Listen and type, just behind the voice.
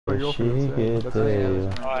my girlfriend instead. That's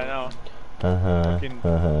Shiketeo. Oh, I know. Fucking,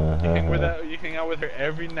 you hang out with her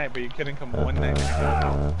every night, but you couldn't come one night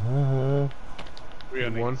together. Real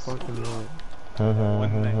one niggas. fucking night. Yeah,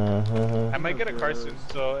 one night. I might get a car soon,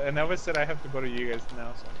 so, and Elvis said I have to go to you guys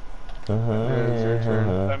now, so. Yeah, it's your turn.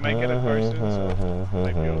 So I might get a car soon, so I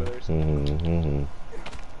might be over there soon.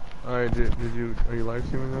 Alright, are you live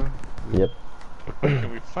streaming now? Yep.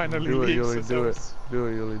 Can we finally do it, leave? Yuli, do it. Do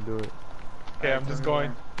it, Yuli, do it. Okay, I'm just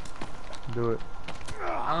going. Do it.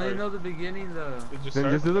 I don't even know the beginning though.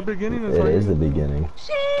 Then just do the beginning. It is the beginning.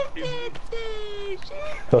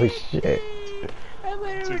 Oh shit.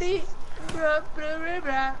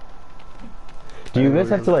 Do you guys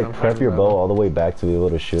have to like prep your bow all the way back to be able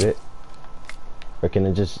to shoot it? Or can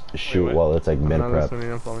it just shoot while it's like mid-prep?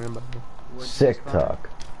 Sick talk.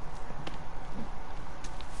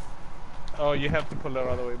 Oh, you have to pull it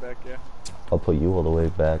all the way back, yeah. I'll put you all the way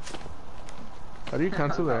back. How do you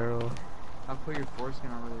cancel the arrow? I'll put your foreskin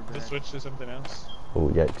all the way back. Just switch to something else. Oh,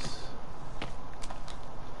 yikes.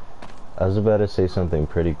 I was about to say something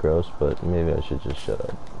pretty gross, but maybe I should just shut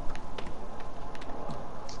up.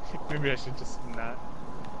 Maybe I should just not.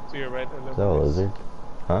 To your right a little Is that a bit. lizard?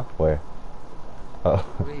 Huh? Where? Oh.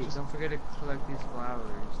 Wait, don't forget to collect these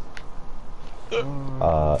flowers.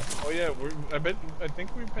 Oh yeah, I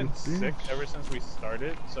think we've been sick ever since we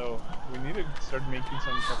started, so we need to start making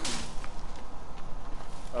some fucking.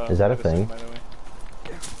 Is that a medicine, thing? by the way.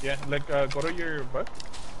 Yeah, like go to your book,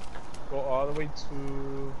 go all the way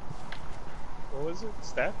to what was it?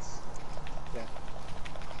 Stats. Yeah,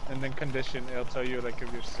 and then condition. It'll tell you like if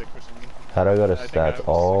you're sick or something. How do I go to I think I stats? was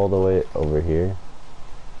All the way over here?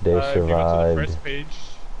 Day If you go to the survived. first page,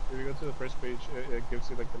 if you go to the first page, it gives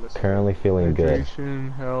you like the list. Currently feeling good.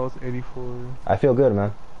 Hydration, health, 84. I feel good,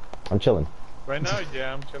 man. I'm chilling. Right now,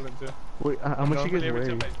 yeah, I'm chilling too. Wait, how much you guys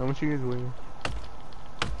weigh? How much you guys weigh?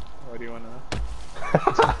 What do you want to know?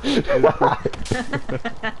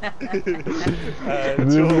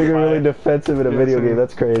 This nigga really defensive in a video game.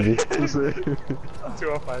 That's crazy.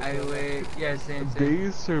 205. I weigh, yeah, same.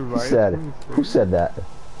 Days survive. Who said that?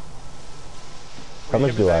 How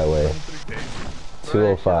much do I weigh? Bro, I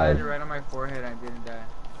 205. landed right on my forehead. I didn't die.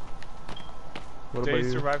 What about Days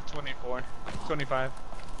you? survived 24. 25.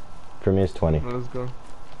 For me, it's 20. Let's go.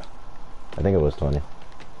 I think it was 20.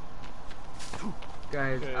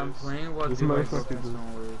 Guys, I'm playing while This device motherfucker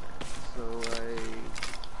don't work. So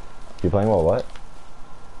You playing while what?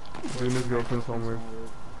 Doing his girlfriend's homework.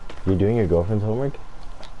 You doing your girlfriend's homework?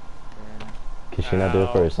 Yeah. Can she not do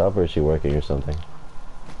it for herself, or is she working or something?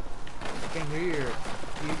 I can hear you.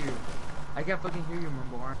 I can't fucking hear you,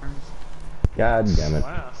 mumble arms. God damn it.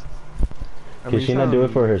 Wow. Can she not do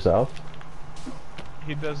it for herself?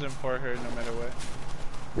 He does it for her no matter what.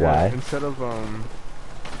 Why? Yeah, instead of never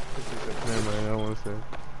mind, I don't want to say.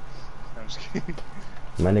 I'm just kidding.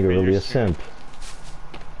 My nigga really a simp.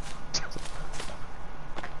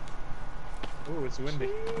 Ooh, it's windy.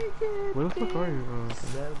 Where the fuck are you?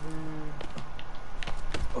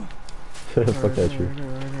 Fuck that tree.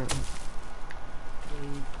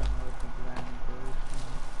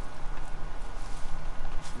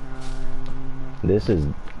 This is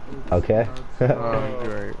okay.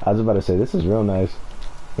 Great. I was about to say this is real nice,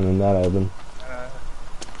 and then that happened.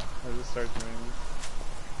 As it starts raining.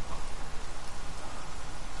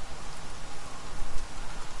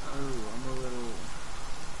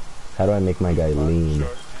 How do I make my guy lean?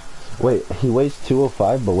 Short. Wait, he weighs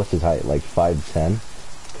 205, but what's his height? Like 5'10"?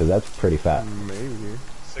 Cause that's pretty fat. Maybe.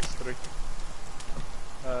 6'3".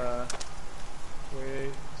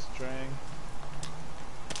 Weight, strength.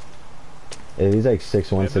 If he's like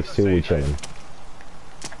 6'1", 6'2", we chillin'.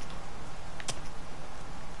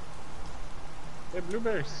 Hey,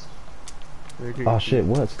 blueberries. Oh shit,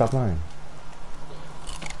 what? Stop lying.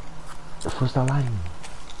 Stop lying.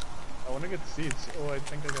 I want to get seeds. Oh, I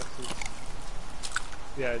think I got seeds.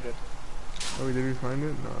 Yeah, I did. Oh, did we find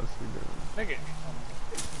it? No, it's we didn't. Nigga.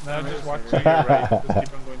 No, just walk to your right. Just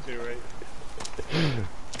keep on going to your right.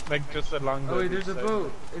 Like, just along the Oh wait, there's a side.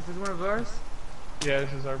 boat. Is this one of ours? Yeah,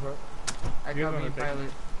 this is our boat. I You got wanna me take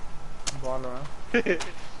pilot. Ball around.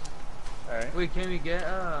 Alright. Wait, can we get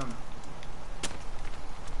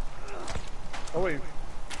Oh, wait.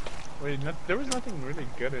 Wait, there was nothing really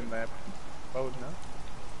good in that boat, no?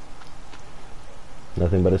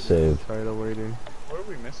 Nothing but a save. Tired of waiting. What are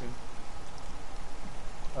we missing?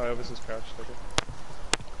 Oh, Elvis is crouched, okay.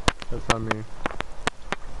 That's not me.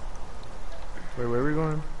 Wait, where are we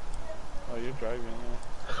going? Oh, you're driving,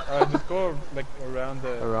 yeah. Just go, like, around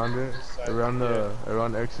the... Around it? side.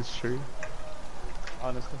 Around Exit Street?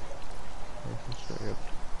 Honestly. Exit Street, yep.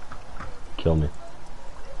 Kill me.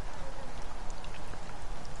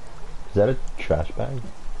 Is that a trash bag?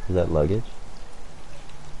 Is that luggage?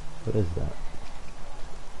 What is that?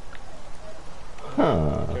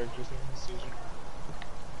 Huh. Characters in the season.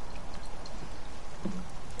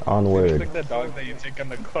 It's Onward. like that dog that you take on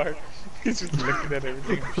the car. He's just looking at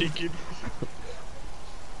everything, peeking.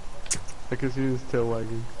 I can see his tail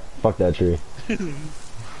wagging. Fuck that tree.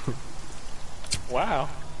 Wow.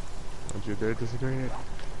 Don't you dare disagree.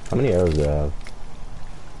 How many arrows do I have?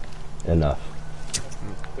 Enough.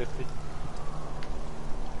 50.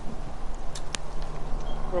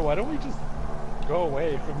 Bro, why don't we just go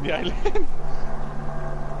away from the island?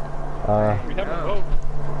 We have a boat.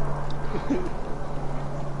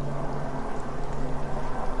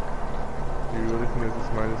 You really think that's the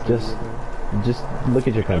smartest Just- thing Just look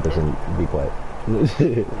at your compass and be quiet.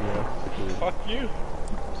 yeah. Fuck you.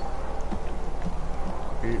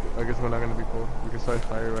 I guess we're not gonna be cool. We can start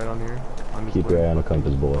fire right on here. On this Keep your eye on the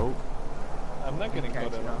compass, boy. boat. I'm not gonna go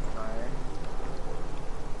Catch that it way. on fire.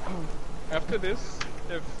 After this,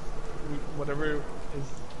 if whatever is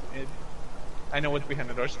it, I know what's behind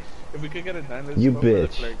the doors. If we could get it done, let's You go for bitch. the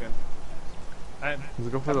flare gun. Let's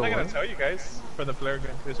go for I'm the not gonna what? tell you guys for the flare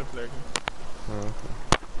gun. There's a flare gun. Oh, okay.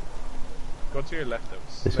 Go to your left, though.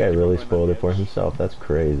 This guy really spoiled it for himself. That's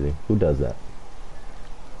crazy. Who does that?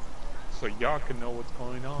 So y'all can know what's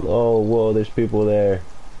going on. Oh, whoa, there's people there.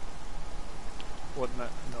 Well, not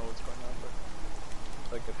know what's going on,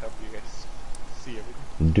 but I could help you guys see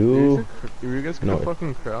everything. Do If you guys could No.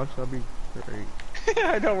 fucking crouch, that'd be great.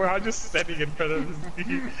 I know, we're all just standing in front of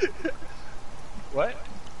this. What?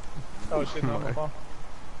 Oh shit, no, my fault.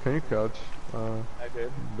 Can you crouch? I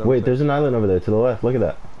did. Double wait, check. there's an island over there to the left. Look at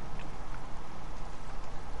that.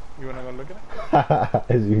 You wanna go look at it?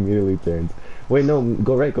 As he immediately turns. Wait, no,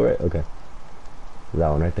 go right, go right. Okay. That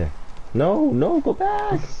one right there. No, no, go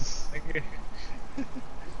back. Okay.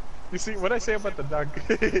 You see what I say about the dog?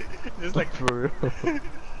 Just like For real.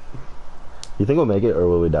 You think we'll make it or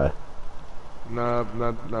will we die? Nah,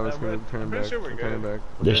 not let's we're- turn I'm back. pretty sure we're We're turning good. back.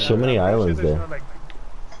 There's Okay. so many I'm pretty islands there's there. no, like,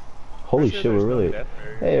 Holy pretty shit, sure we're there's no really. death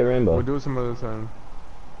barrier. Hey, a rainbow. We'll do it some other time.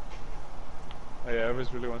 Oh yeah,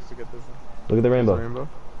 Everest really wants to get this one. Look at the rainbow. Rainbow?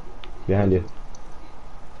 Behind you.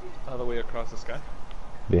 All the way across the sky.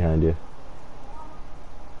 Behind you.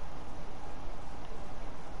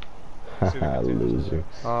 See if we Haha, can do this. loser.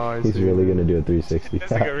 Oh, I He's see. really gonna do a 360.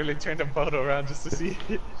 This nigga really turned the boat around just to see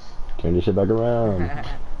it. Turn your shit back around.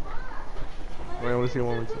 Wait, I wanna see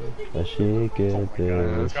one more time. A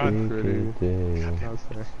Shiketeo, that's gone pretty. Shiketeo. I'll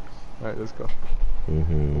stay. Alright, let's go.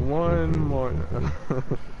 Mhm, One mhm, more.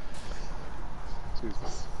 mhm.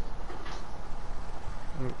 Jesus.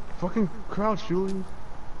 Fucking crouch, Julie.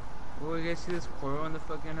 Oh, you guys see this coral in the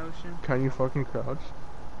fucking ocean? Can you fucking crouch?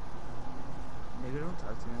 Nigga, don't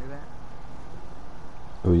talk to me like that.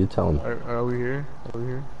 Who you telling? Are we here? Are we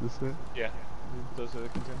here? This it? Yeah, those are the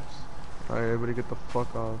containers. Alright, everybody get the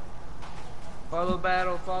fuck off. Follow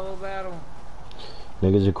battle, follow battle.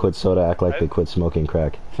 Niggas who quit soda act like they quit smoking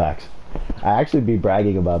crack. Facts. I actually be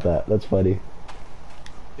bragging about that. That's funny.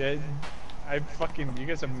 Yeah, you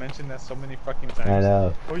guys have mentioned that so many fucking times. I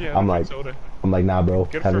know. Oh yeah, I'm drink like- soda. I'm like, nah, bro.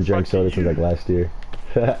 Good Haven't for drank soda fucking since like you. last year.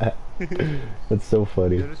 That's so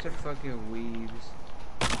funny. They're just a fucking weebs.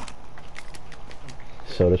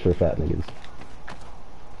 Soda's for fat niggas.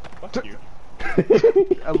 Fuck you.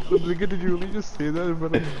 Nigga, did you really just say that in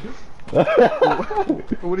front of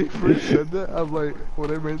when he first said that, I'm like,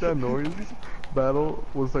 when I made that noise, Battle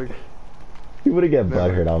was like, You wouldn't get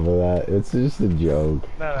Never. butthurt off of that. It's just a joke.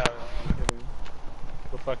 No, I'm kidding.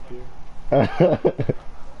 Well, fuck you.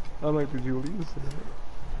 I'm like, did you really just say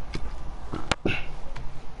that?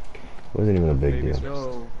 Wasn't even a big Maybe deal.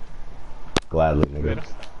 Yo, Gladly, Wait, nigga.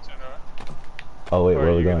 turn around. Oh wait, Or where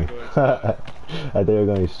are we you going? gonna I think we're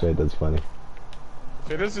going straight. That's funny.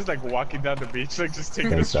 It just like walking down the beach, like just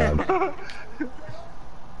taking a Thanks, stroll. dog.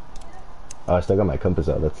 Oh, I still got my compass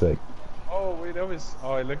out. That's sick. Oh wait, that was.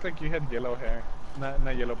 Oh, it looked like you had yellow hair.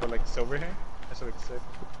 Not yellow, but like silver hair. That's what it said.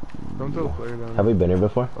 Don't tell the player down. Have we been here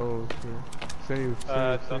before? Oh, shit. Save,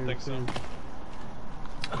 Don't think so. save.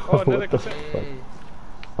 Oh, another What the cassette. fuck? hey.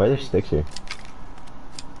 Why are there sticks here?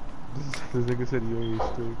 This nigga said, yay,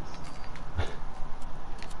 sticks.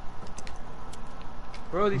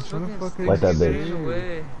 Bro, these trying to fucking fucking Like that sticks are bitch. in the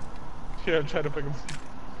way. Yeah, I'm trying to pick him.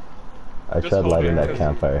 I Just tried hold lighting it, that 'cause-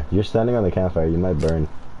 campfire. You're standing on the campfire. You might burn.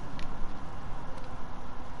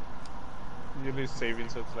 You lose saving,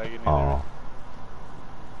 so it's lagging. Oh.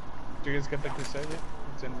 Do you guys get the cassette yet?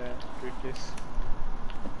 It's in the briefcase.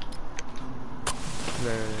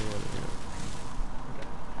 Yeah.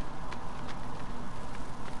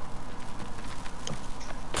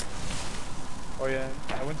 Oh yeah,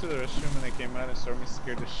 I went to the restroom and I came out and Stormy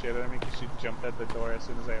scared the shit out of me because she jumped at the door as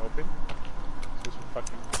soon as I opened. She was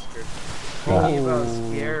fucking scared. Speaking about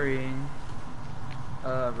scary,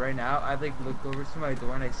 right now I like look over to my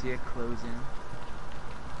door and I see it closing.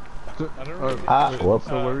 I don't really. Whoop.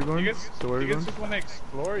 So where are we going? You guys, So where are we you going? guys just want to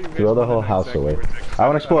explore? You guys Throw the wanna whole know house exactly away. where it's at? 'Cause I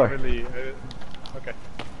wanna explore. don't really, okay.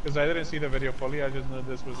 Because I didn't see the video fully. I just knew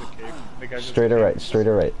this was a cave. The guy just Straight or right? Straight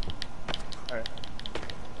or right? Alright.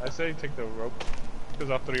 I say take the rope. Because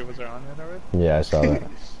all three of us are on it already. Yeah, I saw that.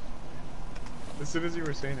 As soon as you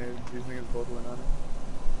were saying it, these niggas both went on it.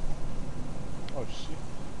 Oh shit.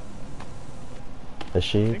 The I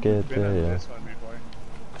think we've been on Shiketeo. this one before.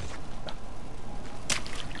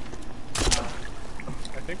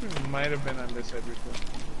 I think we might have been on this side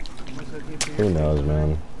before. Who knows,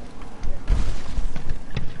 man?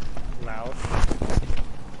 Loud.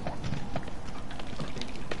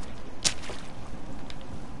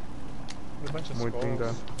 A bunch of Muy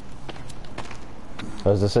pinga. skulls.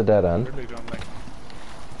 Oh, is this a dead I end? really don't like.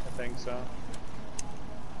 I think so.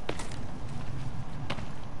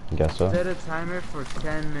 Guess so. Set a timer for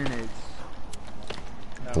 10 minutes.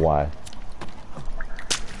 No. Why?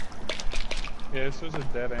 Yeah, this was a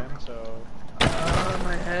dead end, so.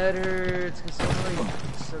 My head hurts because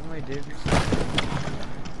suddenly did or something.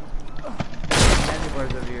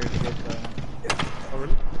 Handlebars over here, shit though. Oh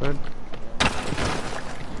really? What?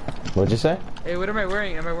 What'd you say? Hey, what am I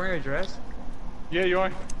wearing? Am I wearing a dress? Yeah, you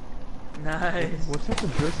are. Nice. What type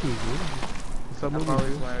of dress is this? What's that I've movie?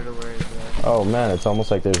 always wanted to wear a dress. Oh man, it's almost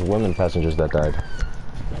like there's women passengers that died.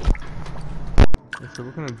 So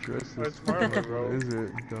what kind of dress is Oh, it's more of a What robe. is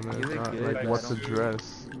it, dumbass? You look good, Like, but what's I a don't-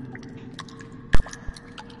 dress?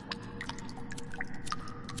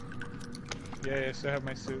 Yeah, I still have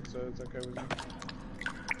my suit, so it's okay with me.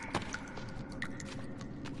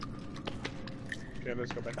 Okay,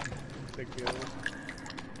 let's go back. Take the other one.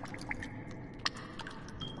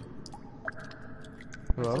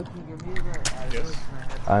 Hello? Yes.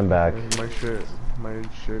 I'm back. My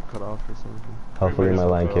shit cut off or something. Hopefully my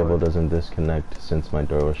Everybody's line okay. cable doesn't disconnect since my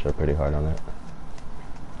door was shut pretty hard on it.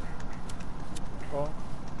 Well,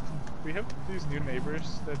 we have these new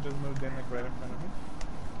neighbors that just moved in like right in front of me.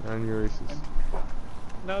 And you're racist.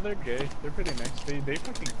 No, they're gay. They're pretty nice. They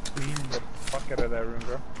fucking clean the fuck out of that room,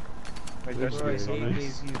 bro. Like that shit Bro, I is so hate gay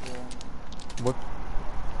nice. people. What?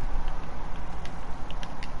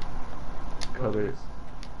 Cut it.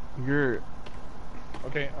 You're.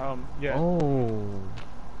 Okay, yeah. Oh.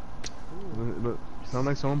 Look, sound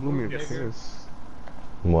like someone blew me a Yes. kiss.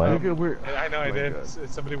 What? Nigga, we're. I know I Oh my did. God.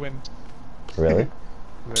 Somebody went. Really?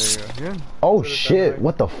 There you go. Yeah. Oh So does that shit, like-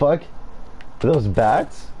 what the fuck? Are those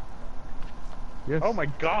bats? Yes. Oh my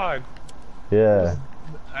god! Yeah.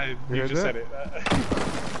 You heard just that? said it.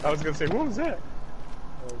 I was gonna say, what was that?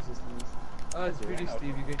 Oh, it was just Oh, it's pretty,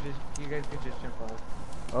 Steve. You guys could just jump off.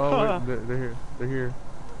 Oh, wait, they're here. They're here.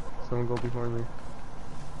 Someone go before me.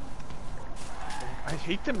 I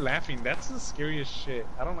hate them laughing. That's the scariest shit.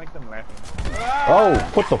 I don't like them laughing. Oh,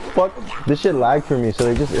 what the fuck? This shit lagged for me, so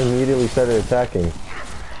they just immediately started attacking.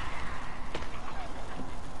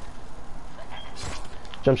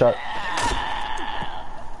 Jump shot.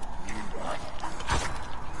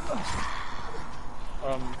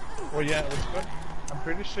 Well, yeah, what's good? I'm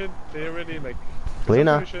pretty sure they already like.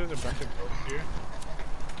 Lena. I'm pretty sure there's a bunch of ghosts here.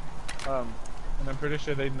 And I'm pretty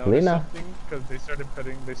sure they noticed Lena. something because they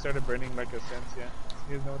started burning like a sense. Yeah,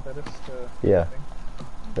 you guys know what that is? Yeah. Thing?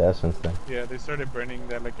 The essence thing. Yeah, they started burning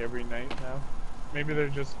that like every night now. Maybe they're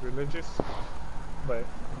just religious, but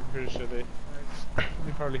I'm pretty sure they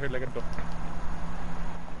probably heard like a door.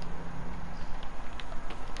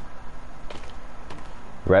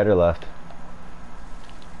 Right or left?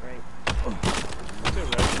 Right. Is it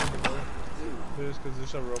right on the door? There's because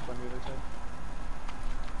there's a rope on the other side.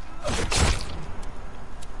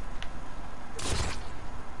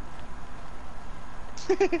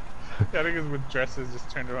 Yeah, I think it's with dresses just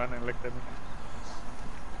turned around and looked at me.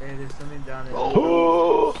 Hey, there's something down there.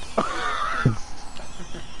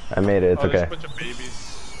 I made it, it's Oh, there's okay. a bunch of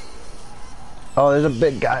babies. Oh, there's a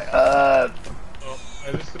big guy. Oh,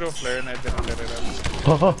 I just threw a flare and I didn't let it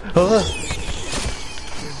out.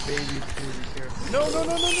 There's babies too, be careful. No.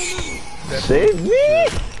 Save me!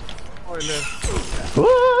 Oh, I lived.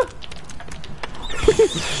 Ah!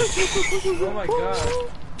 Oh my god.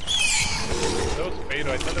 That was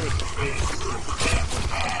fatal. I thought it was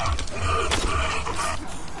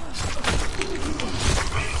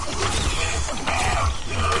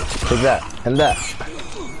Take that, and that.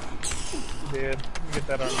 dead. Let me get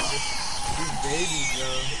that on me. These babies,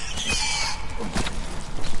 though.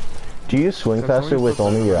 Do you swing Can faster somebody with put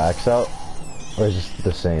only that your on? axe out? Or is it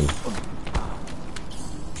the same?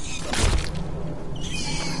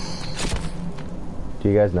 Do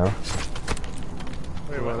you guys know?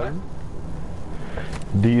 Wait, what?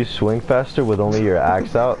 Do you swing faster with only your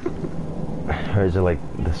axe out? Or is it like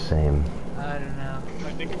the same? I don't know.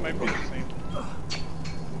 I think it might be the same.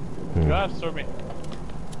 Hmm. You gotta store me.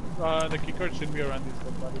 The keycard should be around these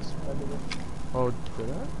dead bodies, by the way. Oh, did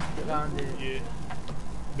I? Found it. Yeah.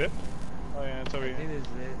 Dip? Oh yeah, it's over I here. think this is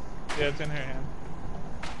it. Yeah, it's in her hand.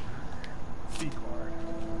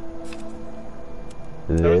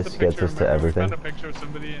 This gets us to everything. I found a picture of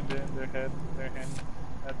somebody in their head, their hand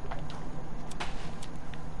at the thing.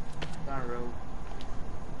 Down road.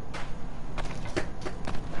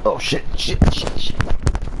 Oh shit, shit.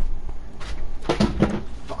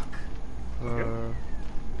 Fuck.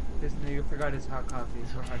 This nigga forgot his hot coffee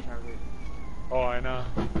or hot chocolate. Oh, I know.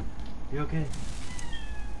 You okay?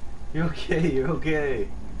 You okay? You're okay.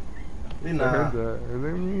 I heard that. And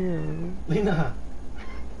then, Lena.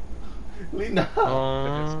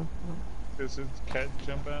 This is cat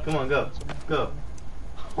jump out. Come on, go. Go.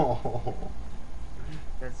 Oh.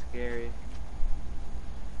 That's scary.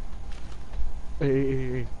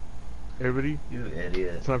 Hey. Everybody, You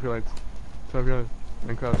idiot. turn off your lights. Turn off your lights.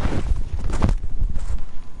 And crouch.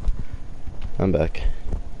 I'm back.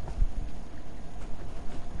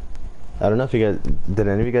 I don't know if you guys... Did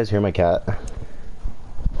any of you guys hear my cat? I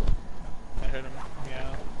heard him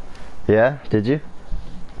meow. Yeah? Did you?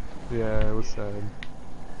 Yeah, it was sad.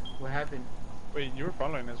 What happened? Wait, you were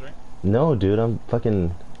following us, right? No, dude, I'm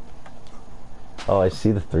fucking... Oh, I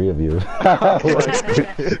see the three of you.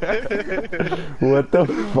 What the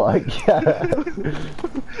fuck?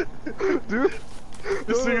 Dude!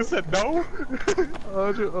 This nigga said no?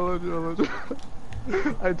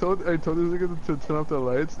 I told this nigga to turn off the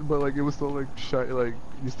lights, but like it was still like shiny, like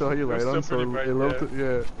you still had your light on, so bright, it loved it,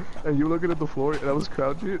 yeah. And you looking at the floor, and I was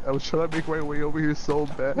crouching. I was trying to make my way over here so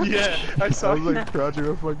bad. Yeah, I saw I was like crouching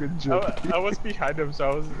a fucking joke. I was behind him,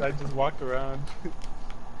 so I just walked around.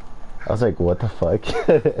 I was like, what the fuck?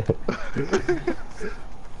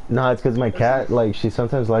 No, it's because my cat, like, she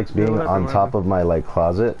sometimes likes being on top of my, like,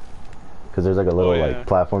 closet. Because there's, like, a little, like,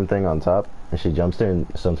 platform thing on top. And she jumps there, and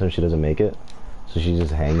sometimes she doesn't make it. So she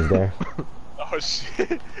just hangs there. Oh,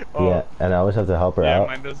 shit. Oh. Yeah, and I always have to help her out.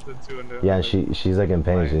 Yeah, mine does the two and the... Yeah, and she's, like, in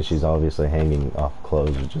pain, and she's obviously hanging off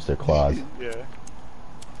clothes with just her claws. Yeah.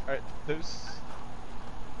 Alright, there's...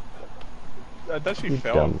 I thought she You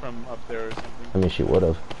fell dumb. from up there or something. I mean, she would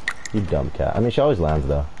have. You dumb cat. I mean, she always lands,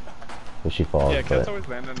 though. If she falls, Yeah, but... cats always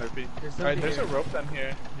land on their feet. Alright, there's a rope down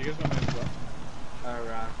here. You guys want me to go?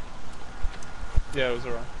 Rock. Yeah, it was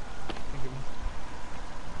a rock.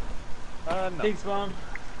 No. Thanks, Mom.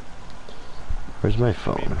 Where's my Maybe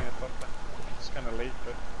phone? I thought that. It's kind of late,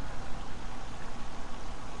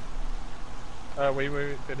 but... wait,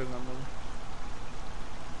 they didn't move.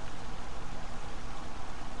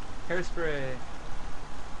 Hairspray.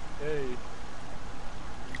 Hey.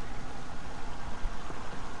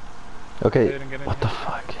 Okay, They didn't get in what the here.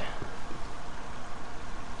 fuck?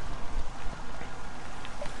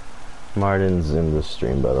 Martin's in the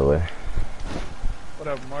stream, by the way. What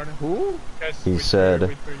up, Martin? Who? Guys, He wait said-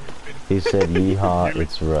 wait for you. He said, yeehaw,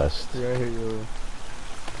 it's Rust. Yeah, I hear you.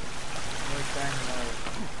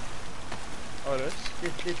 Oh, this?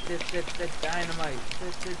 This dynamite.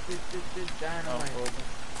 This dynamite.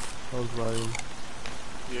 Oh, I was lying.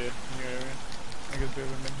 yeah, in your area. I guess they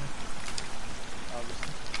haven't been here.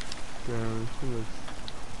 Obviously. Damn, she looks...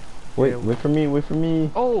 Wait, wait for me, wait for me.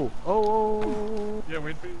 Oh! Yeah,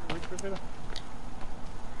 wait for Vita.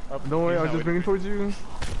 Don't worry, I was just bringing towards you.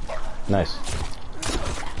 Nice.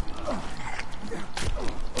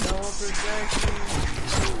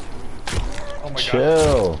 Oh my god.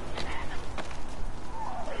 Chill.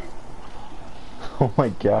 Oh my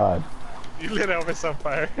god. You lit Elvis on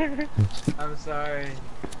fire. I'm sorry.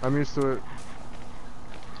 I'm used to it.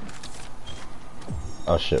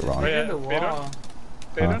 Oh shit, wrong. Oh, yeah, In the wall.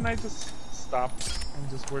 Vita and I just stopped and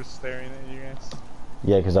just were staring at you guys.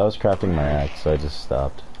 Yeah, because I was crafting my axe, so I just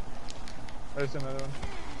stopped. There's another one.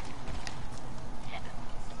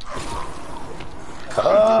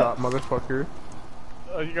 Shot, motherfucker.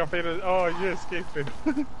 Oh, you got Vita. Oh, you escaped it.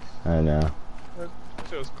 I know. That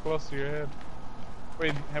shit was close to your head.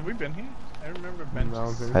 Wait, have we been here? I remember benches. No, I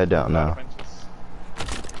don't think I don't know. Benches.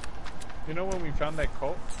 You know when we found that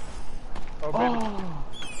cult? Oh,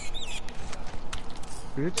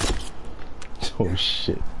 baby. Bitch. Oh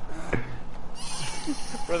shit.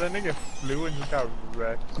 Bro, that nigga flew and just got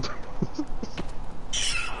wrecked.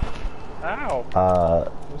 Ow!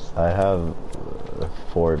 I have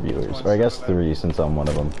 4 viewers. Or I guess 3 since I'm one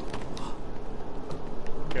of them.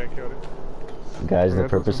 Okay, I killed it. Guys, the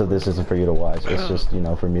purpose of this isn't for you to watch. It's just, you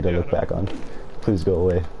know, for me to look back on. Please go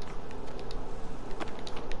away.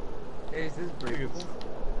 Hey, is this breakable?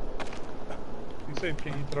 You said,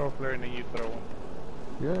 can you throw a flare and then you throw one?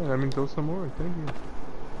 Yeah, I mean, throw some more. Thank you.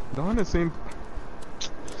 Not on the same.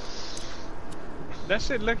 That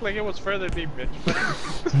shit looked like it was further deep, bitch.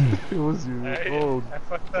 It was you. I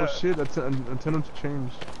fucked Oh up. shit! That's antenna to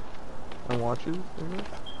change. And watches. I guess.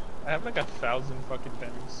 I have like 1,000 fucking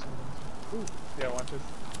pennies. Ooh, yeah, watches.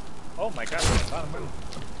 Oh my god, that's a lot of money.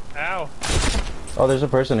 Ow. Oh, there's a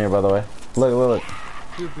person here, by the way. Look, look, look.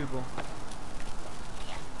 2 people.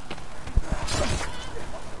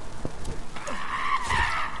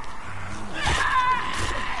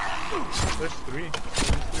 There's 3. There's 3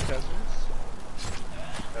 deserts.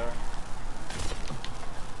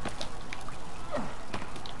 I'm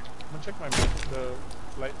gonna check the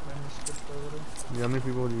flight manuscript or whatever. Yeah, how many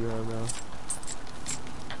people do you have now?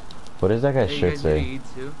 What does that guy's Hey, you shirt guys say? need to eat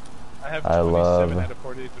too? I have I 27 love- out of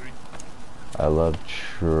 43. I love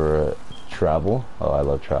travel. Oh, I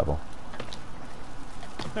love travel.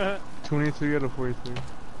 23 out of 43.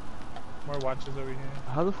 More watches over here.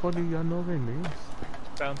 How the fuck do y'all know their names?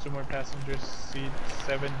 Found 2 more passengers, seat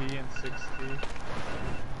 70 and 60.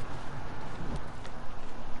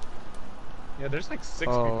 Yeah, there's like 6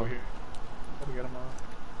 people here. Gotta get them all.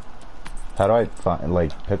 How do I find,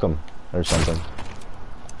 like, pick them or something?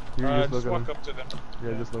 You just Just look at walk them. up to them.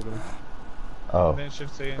 Yeah, just look at them. Oh, And then it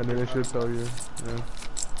should say. And then it should tell you. Yeah.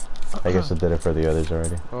 I guess I did it for the others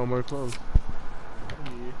already. Oh, more clothes.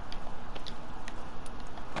 Yeah.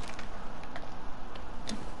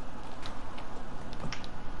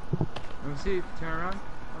 Let me see. Turn around.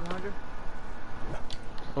 100.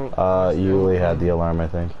 Oh, You really had the alarm, I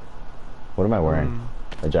think. What am I wearing?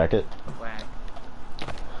 A jacket? Whack.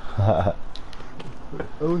 I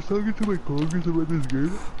was talking to my coworkers about this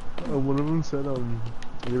game. One of them said, what,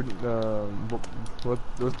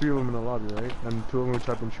 there was 3 of them in the lobby, right? And 2 of them were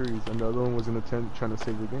chopping trees, and the other one was in a tent trying to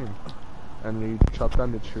save the game. And he chopped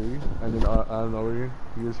down the tree, and then I don't know, you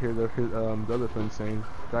just hear the other friend saying,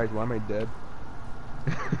 "Guys, why am I dead?"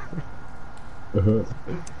 What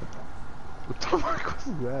the fuck was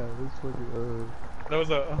that? That's fucking, That was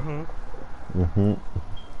a Mm-hmm.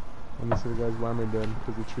 And he said, "Guys, why am I dead?"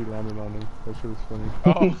 Because the tree landed on him. That shit was funny.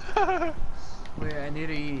 Oh. Wait, I need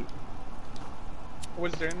to eat.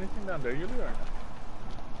 Was there anything down there, Yuli, or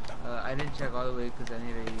not? I didn't check all the way because I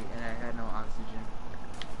need to eat and I had no oxygen.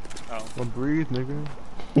 Oh. Well, breathe, nigga.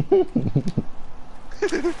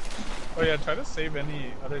 Oh yeah, try to save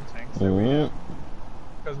any other tanks that we have.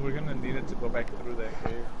 Because we're gonna need it to go back through that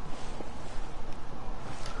cave.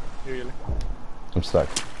 Here, Yuli. I'm stuck.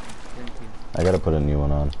 Thank you. I gotta put a new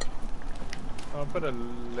one on. I'll put a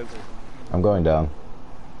lizard. I'm going down.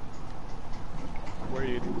 Where are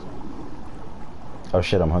you eating? Oh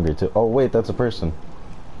shit, I'm hungry too. Oh wait, that's a person.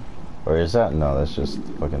 Or is that? No, that's just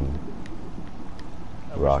fucking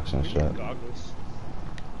rocks and shit. Goggles.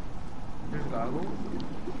 There's goggles?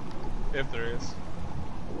 If there is.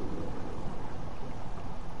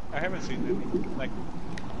 I haven't seen any. Like,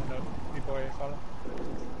 people I follow.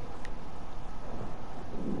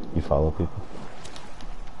 You follow people?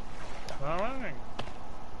 Alright.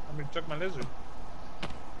 Let me check my lizard.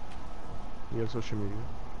 You have social media.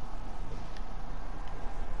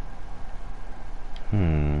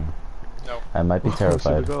 No. I might be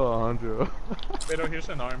terrified. Go, Alejandro. Wait, oh, here's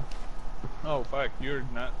an arm. Oh, fuck. You're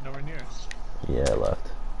not nowhere near us. Yeah, I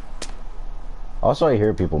left. Also, I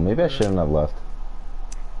hear people. Maybe I shouldn't have left.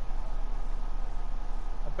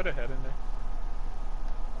 I'll put a head in there.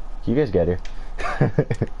 Can you guys get here?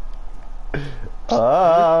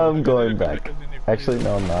 I'm going back. Actually,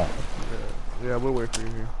 no, I'm not. Yeah, we'll wait for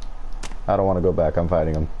you here. I don't want to go back. I'm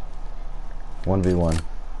fighting them. 1v1.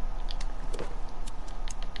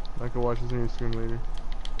 I can watch this on your stream later.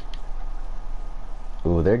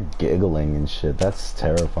 Ooh, they're giggling and shit. That's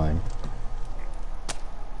terrifying.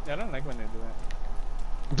 Yeah, I don't like when they do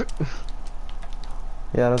that.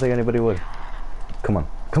 Yeah, I don't think anybody would. Come on.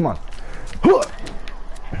 Come on.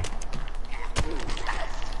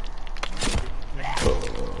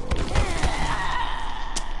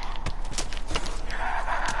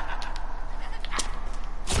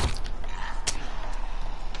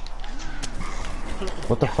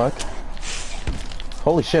 What the fuck?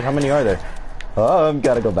 Holy shit, how many are there? Oh, I've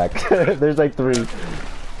gotta go back. There's like 3.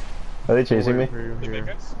 Are they chasing me? You think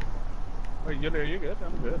it's? Wait, Yuli, are you good?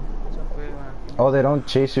 I'm good. Wait, man. Oh, they don't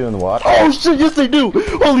chase you in the water? Oh shit, yes they do!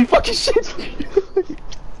 Holy fucking shit! Oh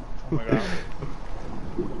my god.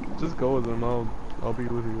 Just go with them. I'll be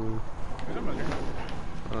with you. Wait, I'm under.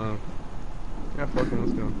 Yeah, fuck it,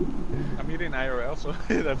 let's go. I'm eating IRL, so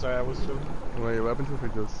that's why I was chilling. Wait, what happened to if I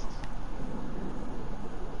just...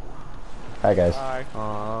 Hi guys. Bye.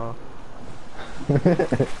 Aww.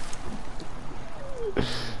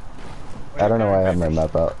 I don't know why I have my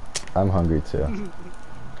map out. I'm hungry too.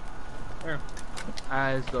 Where?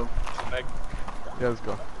 Alright, let's go. Like, Yeah, let's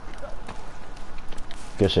go.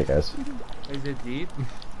 Good shit, guys. Is it deep?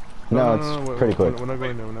 No, it's pretty quick. We're not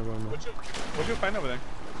going there. We're not going there. what'd you find over there?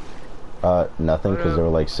 Nothing, because there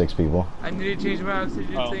were like 6 people. I need to change my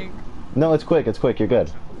oxygen tank. No, it's quick. It's quick. You're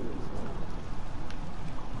good.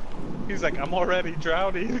 He's like, I'm already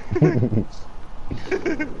drowning.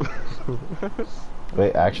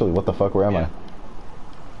 Wait, actually, what the fuck? Where am I?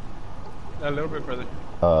 A little bit further.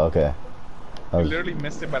 Oh, okay. I You was... literally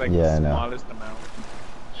missed it by like Yeah, I the know. smallest amount.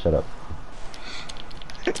 Shut up.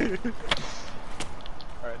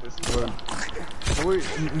 Alright, this is Oh, wait,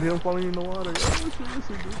 they don't follow you in the water. Oh,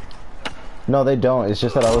 listen, dude. No, they don't. It's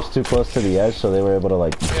just that I was too close to the edge, so they were able to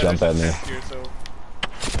like jump at there's me. a tent here, so...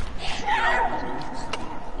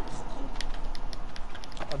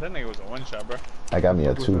 Oh, that nigga was a one shot, bro. I got me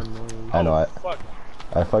a 2. I know. Fuck.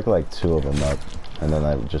 I fucked like 2 of them up, and then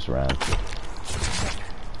I just ran.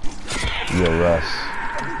 Yo, Russ.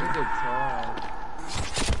 This nigga tall.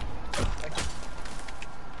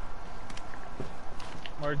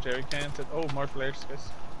 More jerry cans. Oh, more flares, guys.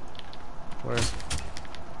 Where?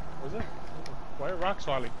 What was it? Why rock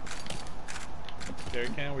swally? Jerry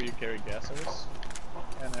can where you carry gas hose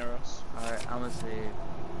and arrows. Alright, I'm gonna save.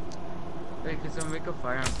 Wait, cause I'm make a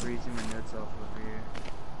fire, I'm freezing my nuts off over here.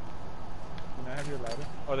 Can I have your ladder?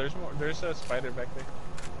 Oh, there's more. There's a spider back there.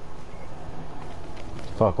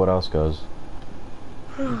 Fuck, what else goes?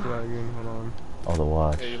 It's lagging. Hold on. Oh, the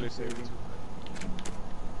watch. Yeah, you saved it.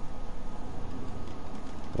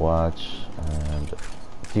 Watch, and...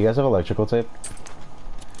 Do you guys have electrical tape?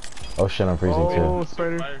 Oh shit, I'm freezing Oh, too.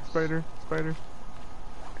 spider.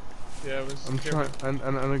 Yeah, it was. I'm trying, and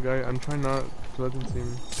a guy, I'm trying not to let them see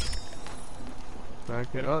me.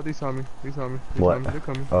 Back in. Oh, they saw me. What? They're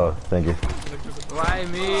coming. Oh, thank you. Why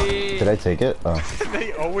me? Did I take it? Oh.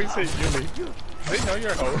 They always say Yuli. They know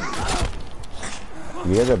your host.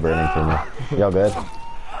 You guys are burning for me. Y'all good?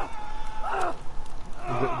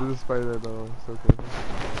 There's a spider though, so good.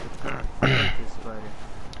 This spider.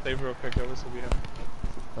 Save real quick, over so we have.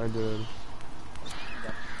 I did.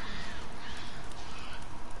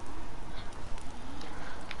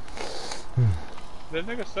 This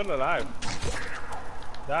nigga's still alive.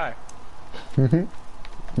 Die. You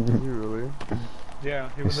really? Yeah,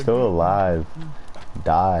 he You're was still alive.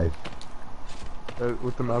 Die.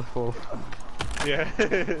 With the mouth full. Yeah.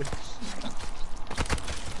 You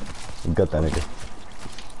got that nigga.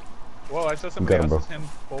 Whoa, I saw somebody Got him, else's hand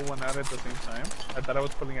pull one out at the same time. I thought I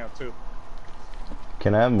was pulling out two.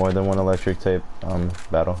 Can I have more than one electric tape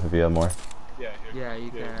battle if you have more? Yeah, here. Yeah, you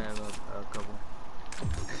can have a couple.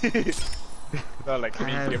 No, like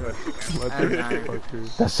me, give it. What I the have 9. fuck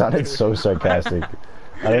is? That sounded so sarcastic.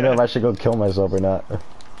 I don't know if I should go kill myself or not.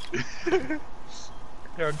 Yeah,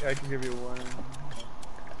 okay, I can give you one.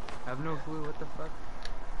 I have no clue what the fuck.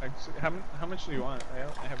 Actually, how much do you want? I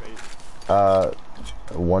have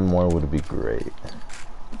 8. One more would be great. Yeah,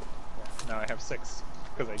 now I have 6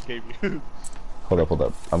 because I gave you. Hold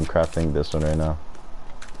up. I'm crafting this one right now.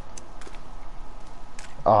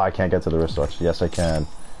 Oh, I can't get to the wristwatch. Yes, I can.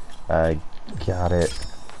 I got it.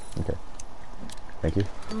 Okay. Thank you.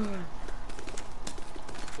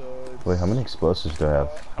 So Wait, how many explosives do I have?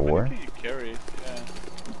 How 4? many can you carry? Yeah.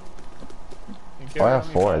 You Oh, I carry have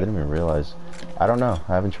only 4. I 5. didn't even realize. I don't know.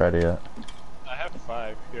 I haven't tried it yet. I have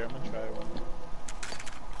 5. Here, I'm gonna try one.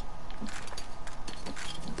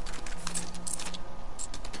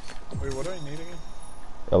 Wait, what do I need again?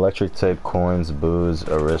 Electric tape, coins, booze,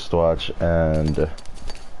 a wristwatch, and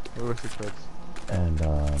Where's the tricks?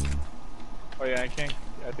 Oh yeah, I can't.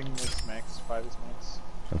 I think it's max. 5 is max.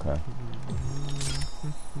 Okay.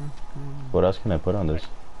 What else can I put on this?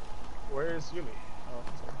 Where is Yuli? Oh,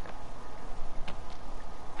 sorry.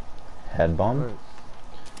 Head bomb? Alright.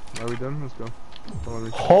 Are we done? Let's go. Come on,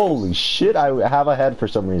 Holy shit! I have a head for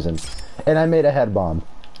some reason, and I made a head bomb.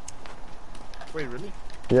 Wait, really?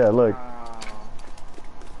 Yeah, look.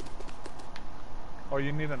 Oh,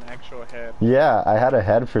 you need an actual head. Yeah, I had a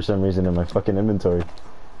head for some reason in my fucking inventory.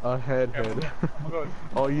 a head. I'm gonna go,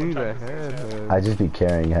 Oh, you go need chop a this thing's head. I just be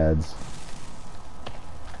carrying heads.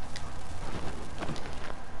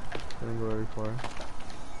 Didn't go very far.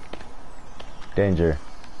 Danger.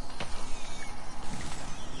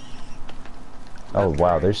 Oh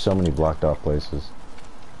wow, there's so many blocked off places.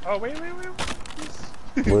 Oh, wait.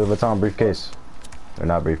 Louis Vuitton briefcase. Or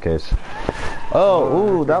not briefcase.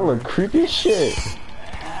 Oh, ooh, that looked creepy as shit.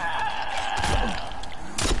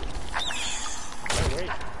 Wait.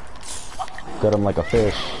 Got him like a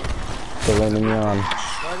fish. Filet mignon.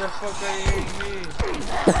 Why the fuck are you hitting me?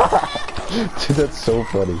 Dude, that's so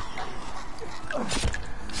funny.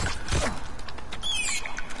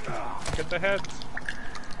 Get the heads.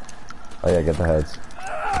 Oh yeah, get the heads.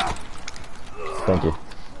 Thank you.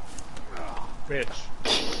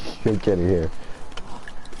 Bitch. Good kitty here.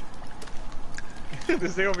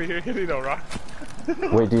 This thing over here hitting a rock.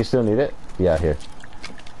 Wait, do you still need it? Yeah, here.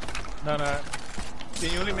 No.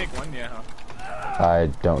 Can you only make one? Yeah, huh? I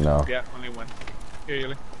don't know. Yeah, only one. Here,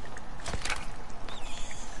 Yuli.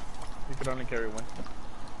 You can only carry one.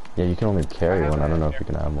 Yeah, you can only carry one. I don't know if you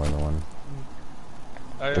can have more than one.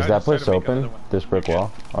 I Is that just tried place to make open? another one. This brick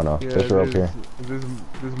wall? Oh no, Yeah, there's a rope here.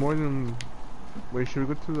 There's more than. Wait, should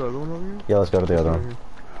we go to the other one over here? Yeah, let's go to the other Right one. here.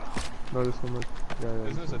 No, this one.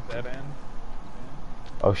 Yeah. This is a dead end.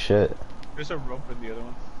 Oh shit. There's a rope in the other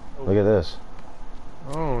one. Oh. Look at this.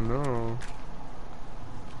 Oh no.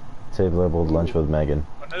 Tape labeled lunch with Megan.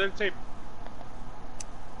 Another tape.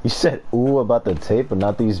 You said ooh about the tape, but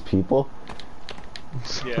not these people?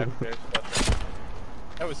 Yeah, there's that.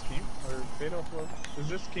 That was Keem or Fade off. Is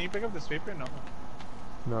this? Can you pick up this paper? No.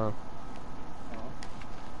 No.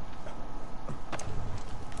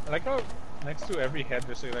 I like how next to every head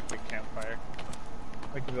there's like a campfire.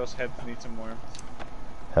 Like those heads need some warmth.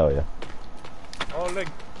 Hell yeah. Oh, like,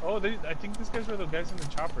 I think these guys were the guys in the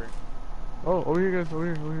chopper. Oh, over here, guys. Over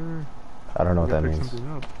here. I don't know what We that gotta pick means.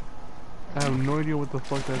 something up. I have no idea what the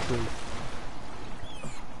fuck that says.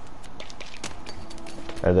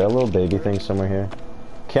 Are there little baby things somewhere here?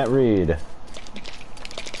 Can't read.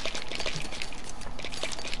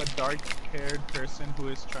 A dark-haired person who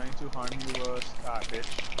is trying to harm you was bitch.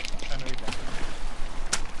 I'm trying to read that.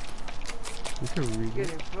 You can read it.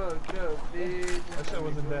 Getting fucked up, bitch. That shit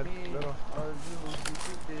wasn't that little.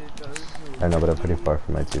 I know, but I'm pretty far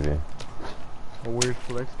from my TV. A weird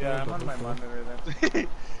flex. Yeah, I'm on my monitor then.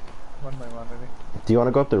 I'm on my monitor. Do you want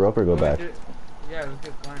to go up the rope or go back? Yeah, we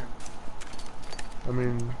could climb. I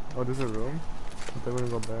mean, oh, there's a room? I think we're gonna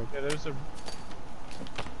go back. Yeah, there's a...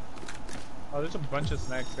 Oh, there's a bunch of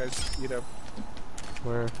snacks, guys. Eat up.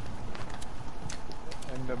 Where?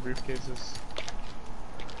 And the briefcases.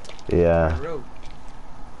 Yeah. Rope.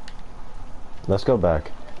 Let's go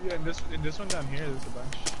back. Yeah, in this one down here, there's a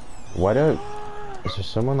bunch. Why don't... Is there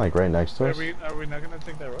someone like right next to us? Are we not gonna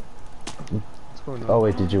take that rope? What's going on? Oh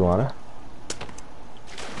wait, did you wanna?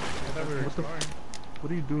 I thought we were What the- exploring.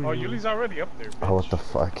 What are you doing? Oh, here? Yuli's already up there, bitch. Oh, what the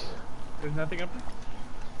fuck? There's nothing up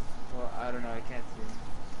Well, I don't know. I can't see.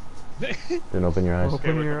 there? Didn't open your eyes.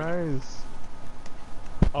 Open we're your coming. eyes.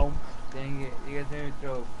 Oh. Dang it. You guys never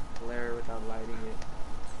throw flare without lighting it.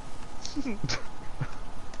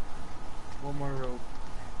 One more rope.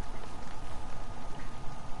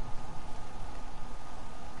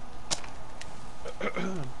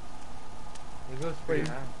 It goes pretty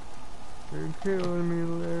high. You're killing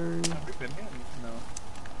me, Larry. Have we been here? No.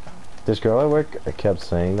 This girl at work kept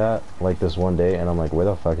saying that, like this one day, and I'm like, where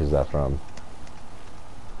the fuck is that from?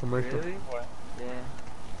 Commercial. Really? What? Yeah.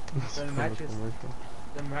 It's The from a mattress. commercial.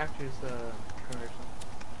 The mattress commercial.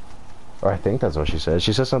 Or I think that's what she said.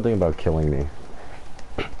 She said something about killing me.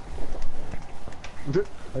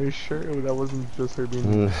 Are you sure that wasn't just her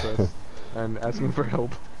being depressed and asking for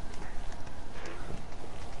help?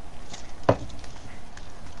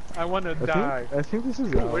 I wanna die. I think this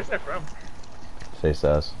is Ooh, out. where's that from? Face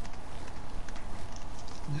ass.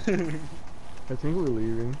 I think we're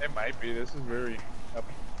leaving. It might be. This is very up.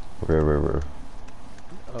 River.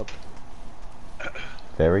 Up.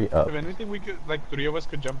 Very up. If anything, we could, like, 3 of us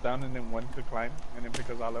could jump down and then 1 could climb and then pick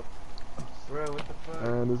us all up. Bro, what the fuck?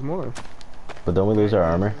 And there's more. But don't we lose our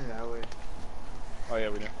armor? That way. Oh, yeah,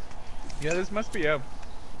 we do. Yeah, this must be up.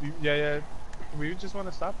 Yeah. We just want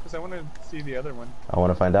to stop because I want to see the other one. I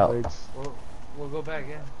want to find out. Wait. We'll go back,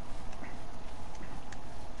 yeah.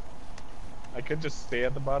 I could just stay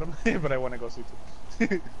at the bottom, but I want to go see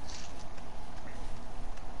too.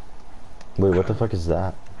 Wait, what the fuck is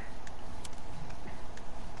that?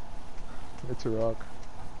 It's a rock.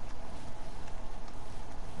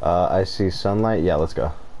 I see sunlight. Yeah, let's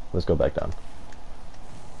go. Let's go back down.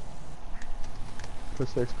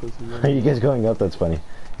 Press X, press Z. Are you guys going up? That's funny.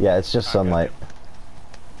 Yeah, it's just sunlight.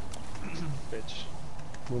 Bitch.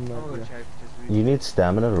 One I'll night, go yeah. check. Just You need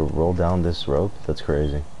stamina to roll down this rope? That's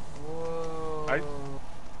crazy. Whoa.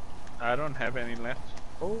 I don't have any left.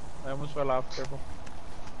 Oh, I almost fell off. Careful.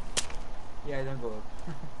 Yeah, don't go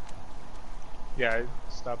up. Yeah,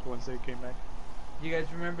 I stopped once they came back. You guys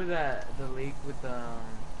remember that the lake with the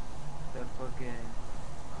fucking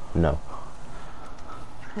No.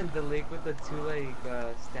 the lake with the 2 like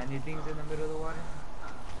standing things in the middle of the water?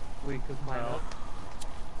 Where you could climb No. up.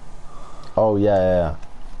 Oh, yeah.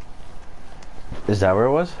 Is that where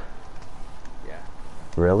it was? Yeah.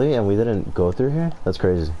 Really? And we didn't go through here? That's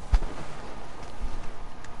crazy.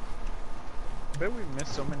 I bet we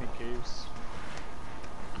missed so many caves.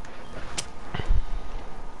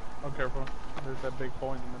 Oh, careful. There's that big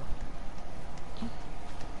hole in the middle.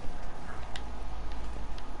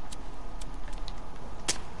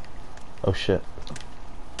 Oh shit.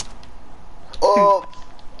 Oh!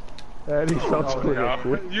 And he fell Oh, to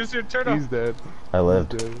no. Use your turtle. He's dead. I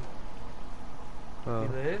lived. He's dead. You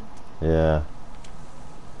live? Yeah.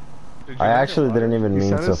 Did you I drink actually water? didn't even You mean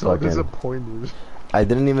sounded to so fucking... disappointed. I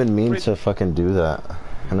didn't even mean Wait. to fucking do that.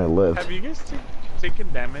 And I lived. Have you guys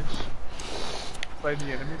taken damage by the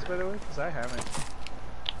enemies, by the way? Because I haven't.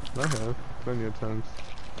 I have. Plenty of times.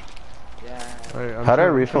 Yeah. Alright, I'm How do I trying-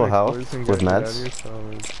 I'm refill trying to health exploit this and with get out of meds? here,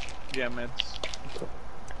 so, Yeah, meds.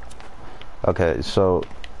 Okay, so...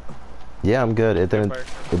 Yeah, I'm good. It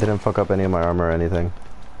didn't fuck up any of my armor or anything.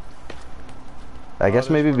 I guess there's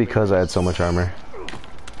maybe more because I had babies. so much armor.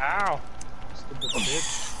 Ow! Stupid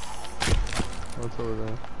bitch. What's over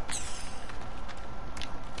there?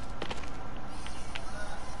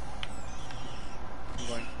 I'm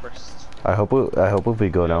going first. I hope if we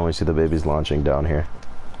go down we see the babies launching down here.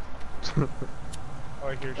 Oh,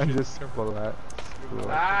 I hear And shit. just Careful. relax.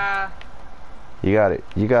 Ah! You got it.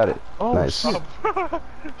 You got it. Oh, Nice. shit. Oh,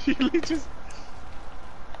 he just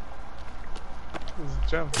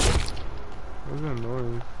jump. What's that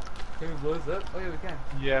noise? Can we blow this up? Oh yeah, we can.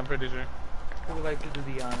 Yeah, I'm pretty sure. Who would like to do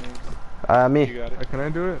the honors? You Me. got it. Can I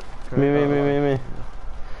do it? Can Me, I, me.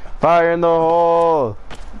 Fire in the hole!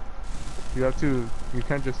 You have to. You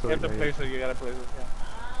can't just. You have to like, place it. You gotta place it. Yeah.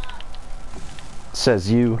 Says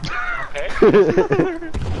you. Okay.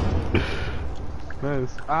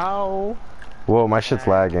 Nice. Ow. Whoa, my shit's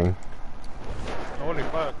lagging. Holy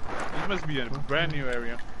fuck. This must be a brand new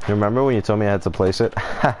area. You remember when you told me I had to place it?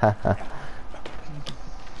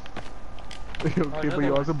 Okay, but another you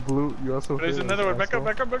one. also blew. You also. There's hit us, another one. Back up, asshole.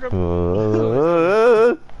 back up, back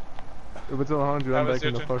up. If it's 100, I'm That was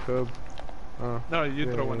backing the your fuck up. No,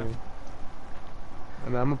 you throw one in.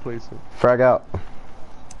 And I'm gonna place it. Frag out.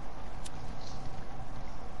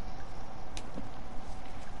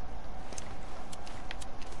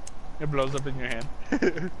 It blows up in your hand.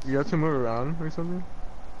 You have to move around or something?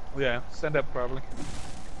 Yeah, stand up probably.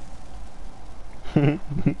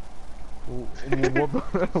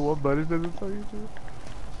 What button does it tell you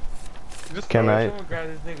to? Just Can throw I- it. Someone grab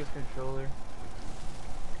this nigga's controller.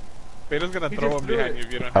 Peter's gonna He throw just him threw behind it. you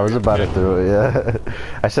if you don't I have was your about to pen. throw it, yeah.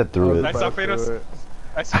 I said through I it. saw Peter's.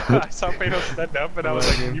 I saw Peter stand up and I was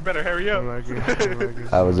like, you better hurry up. I'm lagging.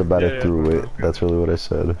 I was about Yeah, to yeah. throw it. That's really what I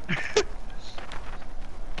said.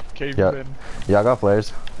 Caveman. Y'all got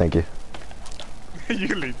flares? Thank you.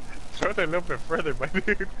 You leave. Throw it a little bit further, my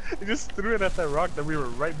dude. You just threw it at that rock that we were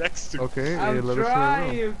right next to. Okay, I'm let us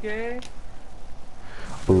trying, know. okay?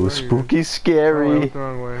 Ooh, you? spooky Oh, I scary. went the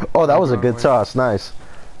wrong way. Oh, that I went was the a wrong good way. toss. Nice.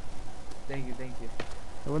 Thank you, thank you.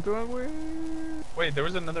 I went the wrong way. Wait, there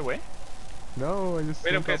was another way? No, I just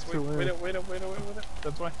Wait up, think guys. up to Wait it. up, wait up, wait up, wait up.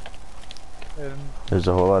 That's why. And There's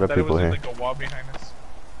a whole lot of that it people was here. like a wall behind us.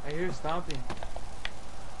 I hear stomping.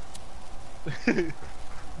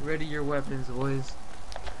 Ready your weapons, boys.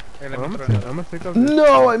 Hey, let I'm me gonna throw take, another. I'm gonna take off this.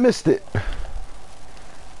 No, I missed it.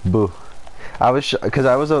 Boo. I was because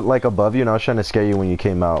I was like above you and I was trying to scare you when you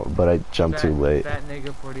came out, but I jumped too late. Fat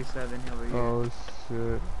nigga 47 over here. Oh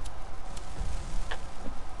shit.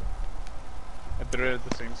 I threw it at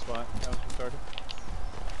the same spot. That was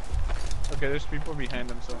retarded. Okay, there's people behind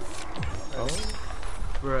them, so. Oh.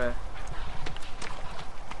 Bruh.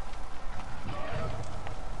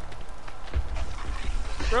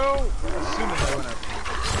 Bro! As soon as I went up.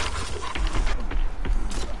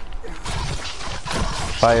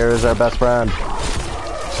 Fire is our best friend.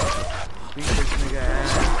 Beat this nigga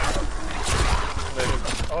ass.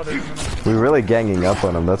 Oh, there's another. We're really ganging up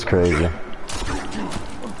on him. That's crazy.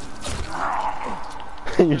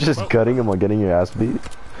 You're just gutting him while getting your ass beat.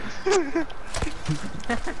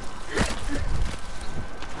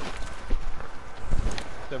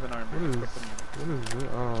 7 armor. What is it?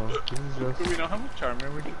 Oh, this is Do just. we know how much armor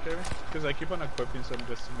we can carry? Because I keep on equipping some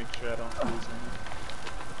just to make sure I don't lose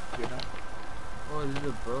any. You know? Oh, this is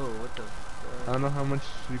a bow. What the I fuck? don't know how much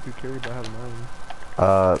you could carry, but I have mine.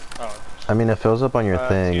 Oh, I mean, it fills up on your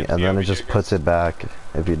thing, TNT and then over it just here, puts guys. it back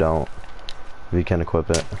if you don't. If you can equip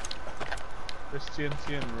it. there's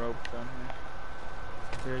TNT and rope down here.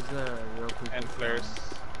 There's a rope. we And can flares.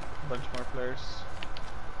 find. A bunch more flares.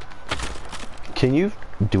 Can you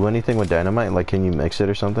do anything with dynamite? Like, can you mix it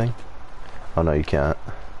or something? Oh no, you can't.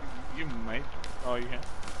 You might. Oh, you can.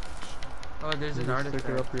 Oh, there's You an just stick artifact.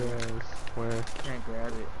 it up your ass. Where? Can't grab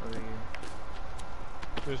it over here.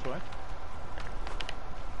 There's what?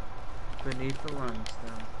 Beneath the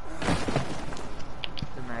limestone.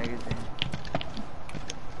 The magazine.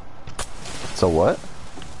 So what?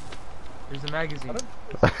 There's a magazine.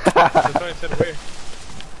 That's why I said where.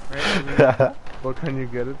 Right over here. Well, can you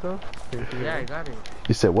get it though? Yeah, I got it.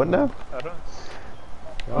 You said what now? I don't.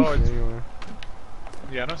 I Oh, don't see it's- anywhere.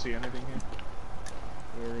 Yeah, I don't see anything here.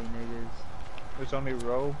 Really, niggas. There's only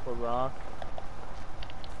rope, a rock,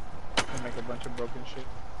 and like a bunch of broken shit.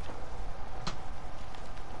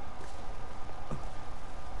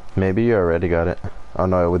 Maybe you already got it. Oh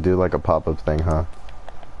no, it would do like a pop-up thing, huh?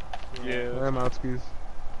 Yeah. I'm out skis.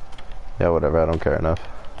 Yeah, whatever. I don't care enough.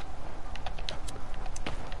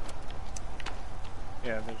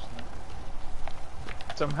 Yeah, there's no.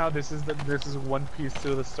 Somehow this is one piece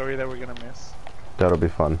to the story that we're gonna miss. That'll be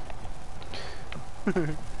fun.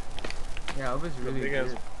 Yeah, it was really big ass-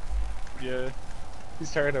 good. Yeah.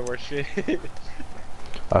 He's tired of our shit.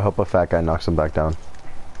 I hope a fat guy knocks him back down.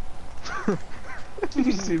 Did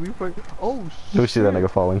you see me fucking? Oh shit. Do we see that nigga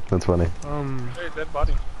falling? That's funny. Hey, dead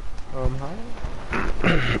body.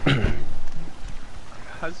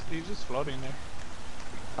 How? He's just floating there.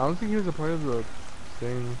 I don't think he was a part of the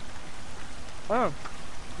thing. Oh,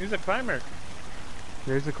 he's a climber.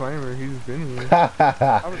 There's a climber. He's been here.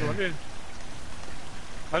 I was wondering.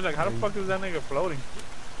 I was like, how the fuck is that nigga floating?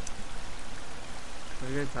 What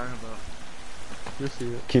are you guys talking about? You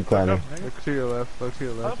see it. Keep climbing. Look up, nigga. Look to your left. Look to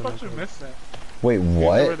your How left. the fuck did you miss that? Wait, He's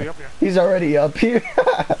what? already up here. He's already up here?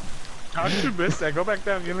 How did you miss that? Go back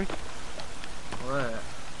down, Gilly. What?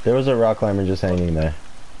 There was a rock climber just hanging there.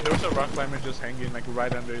 There was a rock climber just hanging like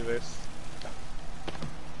right under this.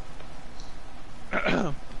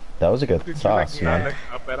 That was a good Did you toss, like not man. look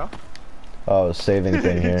up at all? Oh, saving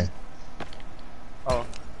thing here. Oh,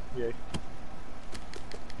 yeah.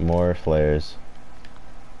 More flares.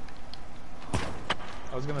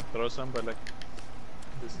 I was gonna throw some, but like.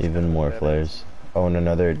 this is Even kinda more badass. flares. Oh, and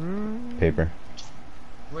another paper.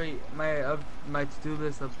 Wait, my to-do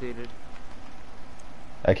list updated.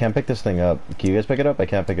 I can't pick this thing up. Can you guys pick it up? I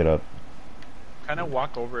can't pick it up. Kinda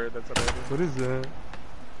walk over it, that's what I did. What is that?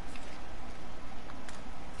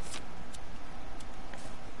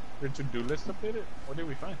 Your to-do list updated? What did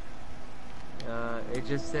we find? It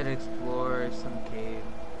just said explore some cave.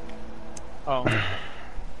 Oh.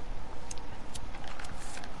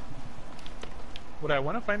 What I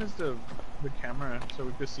want to find is the camera, so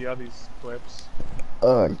we could see all these clips.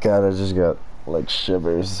 Oh god, I just got like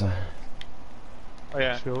shivers. Oh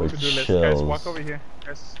yeah, Chills. to-do list. Guys, Chills. walk over here.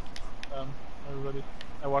 Guys, everybody.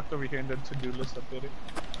 I walked over here and then to-do list updated.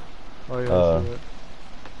 Oh yeah. I see it.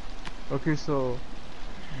 Okay, so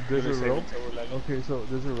there's Really a save rope. it till we're lagging. Okay, so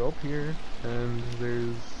there's a rope here, and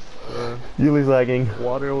there's Yuli's lagging.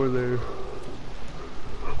 water over there.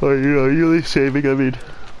 Oh, you know, Yuli's saving, I mean.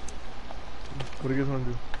 What do you guys want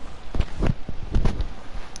to do?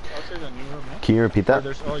 I'll say the new room, yeah? Can you repeat Or that?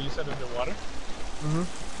 there's, oh, you said underwater?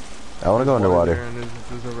 Mm-hmm. I wanna go underwater. There, and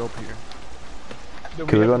there's a rope here. Do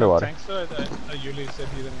Can we go have no underwater? Tanks, though? I Yuli said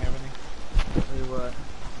he didn't have any. Wait, what?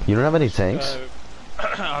 You don't have any tanks?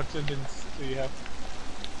 Oxygen, do you have?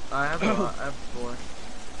 I have 4.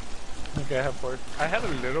 Okay, I have 4. I had a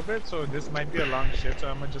little bit, so this might be a long shift, so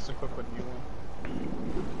I'm gonna just equip a new one.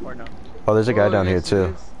 Or no. Oh, there's a guy down here yes, it too.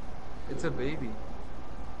 is. It's a baby.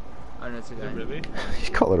 Oh no, it's a Is guy. it really?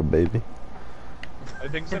 You call it a baby. I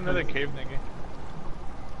think it's another cave nigga.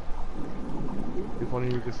 If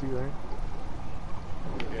only you could see, right?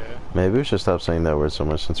 Yeah. Maybe we should stop saying that word so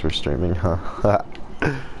much since we're streaming, huh?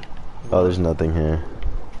 Oh, there's nothing here.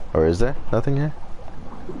 Or is there? Nothing here?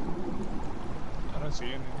 I don't see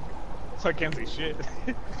anything. So I can't see shit.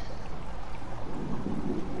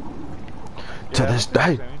 To this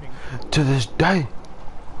day. To this day.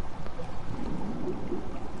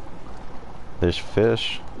 There's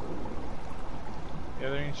fish. Yeah,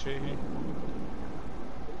 there ain't shit here.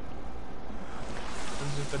 This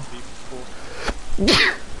is just a deep pool.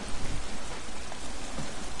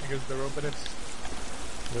 I guess the rope it is.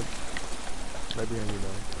 Right behind you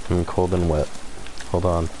now. I'm cold and wet. Hold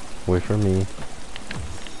on. Wait for me.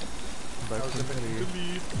 Back I was from about here. to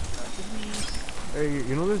leave. After me. Hey,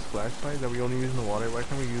 you know this flashlight that we only use in the water? Why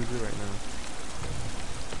can't we use it right now?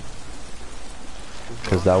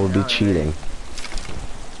 Because that would be Yeah, cheating.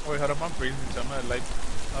 Wait, hold up, I'm freezing, so I'm gonna light.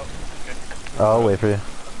 Oh, okay. I'll wait for you.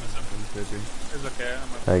 It's okay,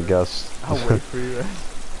 I'm up. I guess. I'll wait for you.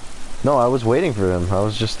 No, I was waiting for him. I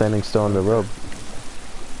was just standing still on the rope.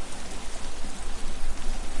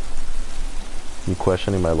 You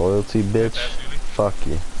questioning my loyalty, bitch? Fuck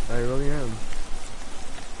you. I really am.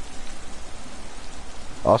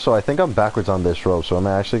 Also, I think I'm backwards on this rope, so I'm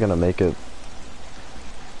actually gonna make it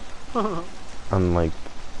On like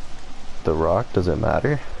the rock, does it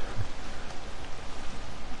matter?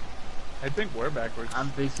 I think we're backwards. I'm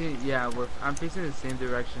facing the same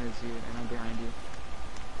direction as you, and I'm behind you.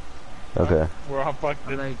 Okay. We're all fucked.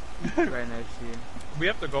 I'm like right next to you. We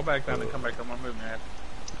have to go back down and come back up. I'm mad.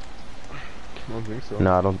 I don't think so.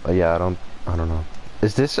 No, I don't. Yeah, I don't know.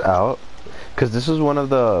 Is this out? Cause this is one of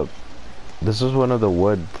the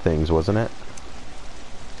wood things, wasn't it?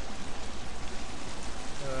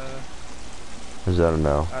 Is that a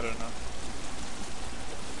no? I don't know.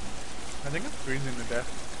 I think I'm freezing to death.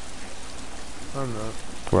 I'm not.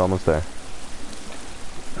 We're almost there.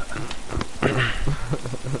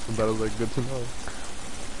 That was like good to know.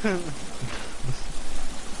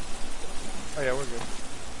 Oh yeah, we're good.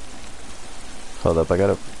 Hold up, I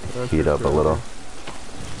gotta heat up a little.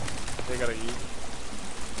 They gotta eat.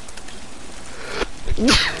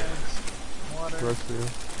 Water. Rest of you.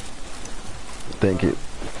 Thank you.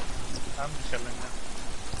 I'm chilling now.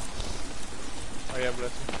 Oh yeah, bless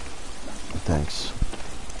you. Thanks.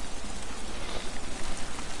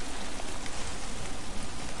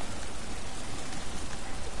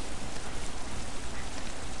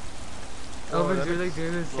 Oh, but that you're like looks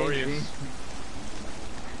doing the same glorious. thing.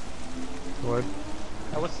 What?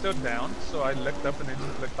 I was still down, so I looked up and it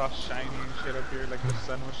just looked all shiny and shit up here, like the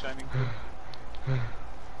sun was shining through.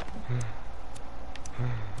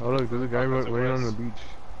 Oh look, there's a guy waiting on the beach.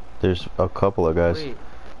 There's a couple of guys. Wait,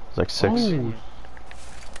 It's like 6. Oh.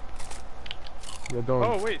 Yeah, don't.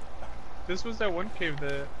 Oh wait, this was that one cave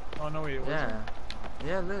that. Oh no, wait, it wasn't.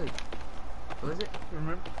 yeah, look. Was it?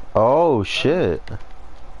 Remember? Oh shit!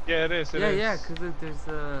 Yeah, it is. It is. Yeah, cause look,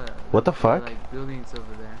 there's What the fuck? like buildings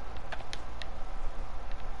over there.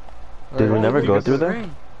 Did we Alright, never you go guys- through there?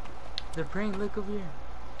 Praying. They're praying. Look over here.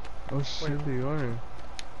 Oh shit, Wait. they are.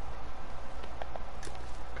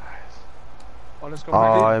 Oh, let's go. Oh,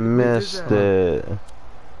 back. I missed it.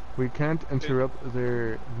 We can't interrupt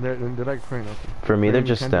their. They're like praying. Okay. For me, they're Praying,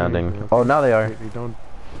 just can't do standing. anything, Oh, okay? now they are. They don't.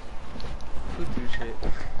 Who do shit?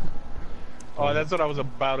 Oh, that's what I was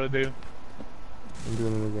about to do. I'm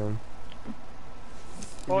doing it again.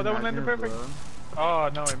 Oh, that one landed Not gonna perfect. blow. Oh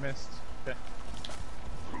no, I missed. Okay.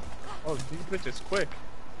 Oh, these bitches quick.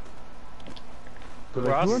 But We're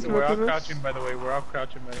like, who all interrupted us? crouching, by the way. We're all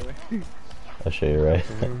crouching, by the way. I'll show you right.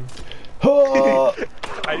 Um, Oh!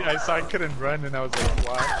 I saw I couldn't run, and I was like,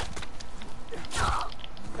 why?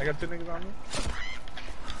 I got 2 niggas on me.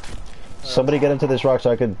 Somebody get into this rock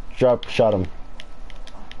so I could shot him.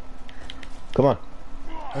 Come on.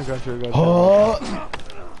 I got you. I got you. Oh,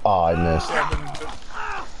 oh I missed. Yeah, but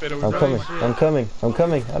just fit over I'm there. coming. I'm coming. I'm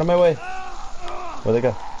coming. Out of my way. Where'd they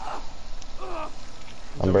go?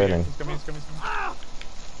 I'm burning. He's coming, he's coming, he's coming.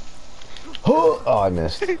 Oh, I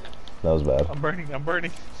missed. That was bad. I'm burning, I'm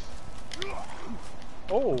burning.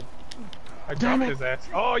 Oh! I dropped his ass.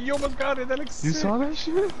 Oh, you almost got it. That looks You sick. saw that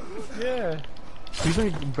shit? Yeah. He's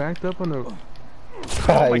like backed up on the. Oh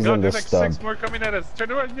my He's god, in the there's like stump. 6 more coming at us.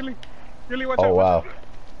 Turn around, Yuli. Yuli, watch out. Oh watch wow.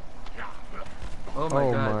 Oh my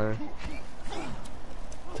Oh god. my.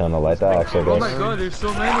 Time to light that axe, I Oh my guess. god, there's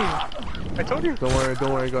so many. out. I told you. Don't worry,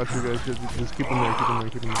 I got you guys. Just keep them there, keep them there,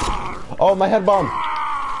 keep them there. Oh, my head bomb.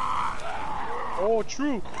 Oh,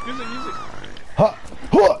 true. Use it, use it. Ha!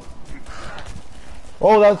 Huh!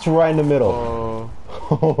 Oh, that's right in the middle. Oh.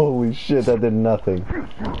 Holy shit, that did nothing.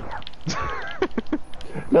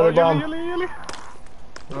 Another Oh, bomb. Yuli, Yuli, Yuli.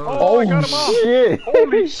 Oh, I got him off. shit. Holy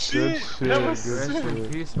Good shit. shit, That was good sick. Rest in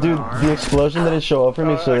shit. peace, my Dude, arm. the explosion didn't show up for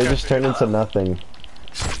me, Oh, so I they got just you. turned into nothing.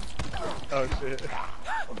 Oh shit.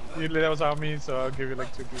 Usually that was on me, so I'll give you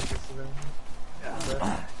like 2 pieces to them.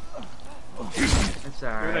 It's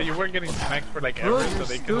alright. You weren't getting sniped for like Bro, ever, so there's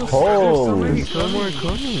they still could. so Holy many Some more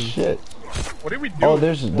coming. shit. What did we do? Oh,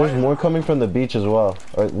 there's more coming from the beach as well.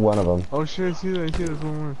 Or one of them. Oh shit, I see that, there's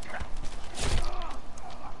one more.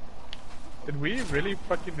 Did we really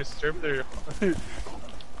fucking disturb their...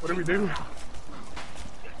 What did we do?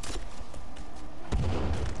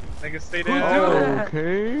 Nigga, stay down. Oh,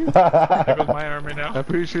 okay. There goes my arm right now. I'm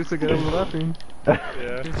pretty sure it's a guy laughing. Yeah.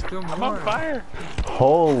 There's still more. I'm on fire.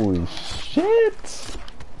 Holy shit.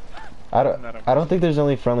 I don't think there's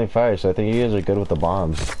only friendly fire, so I think you guys are good with the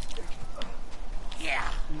bombs.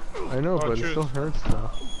 I know, Oh, but true. it still hurts though.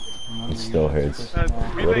 It still hurts.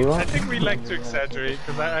 We What do you like, I want? think we like to exaggerate,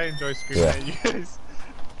 because I enjoy screaming Yeah. at you guys.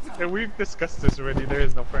 And we've discussed this already, there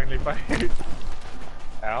is no friendly fire.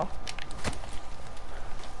 Ow.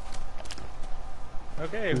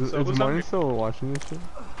 Okay, Is so Marty who's hungry? still watching this shit?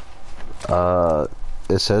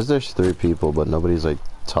 It says there's 3 people, but nobody's like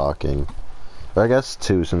talking. Or I guess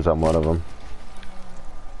 2 since I'm one of them.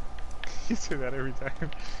 You say that every time.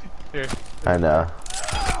 Here. I know.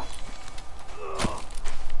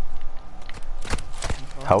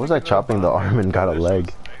 How was I chopping the arm and got a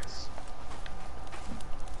leg?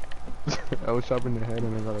 I was chopping the head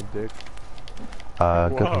and I got a dick.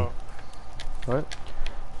 Good one. Whoa. What?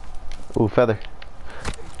 Ooh, feather.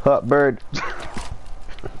 Huh, bird.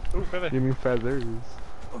 Ooh, feather. You mean feathers?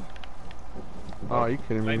 Oh, are you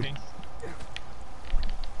kidding me? Lightning.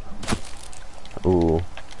 Ooh.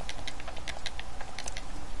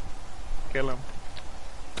 Kill him.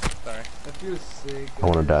 Sorry. That feels sick. I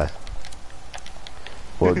wanna die.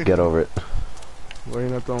 Well, get over it. Well,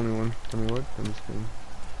 you're not the only one. I mean, what? I'm just kidding.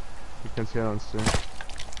 You can see how I'm still.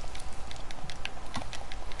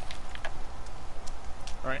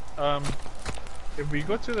 Alright, if we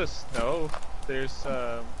go to the snow, there's,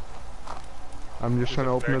 I'm just trying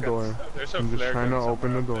to open the door. There's a I'm just flare trying to gun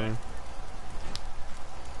open the somewhere door. up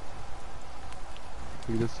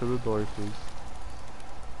Lead us to the door,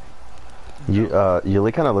 please.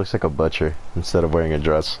 Yuli kind of looks like a butcher instead of wearing a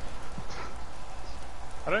dress.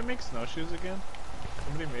 How do I make snowshoes again?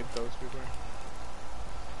 Somebody made those before.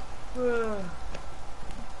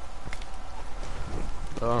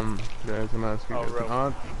 Guys, I'm asking Oh, you rope.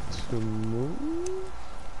 not to move.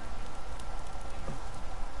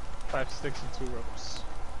 5 sticks and 2 ropes.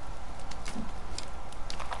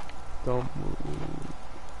 Don't move.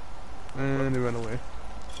 And they ran away.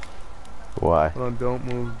 Why? Hold on, don't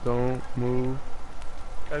move, don't move.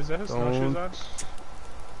 Guys, that has snowshoes on?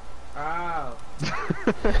 Ow.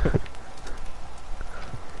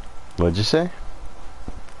 What'd you say?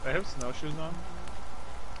 I have snowshoes on?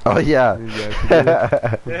 Oh yeah.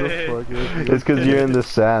 Yeah, what the fuck? It's because you're in the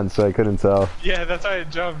sand, so I couldn't tell. Yeah, that's why I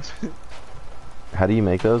jumped. How do you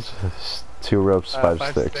make those? 2 ropes, 5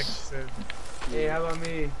 5 sticks. and... Hey, how about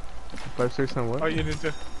me? 5 6 on what? Oh, you need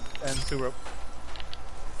to... And 2 rope.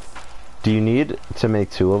 Do you need to make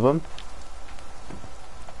 2 of them?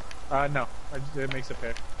 No. It makes a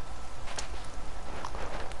pair.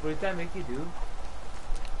 What does that make you do?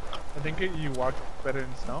 I think you walk better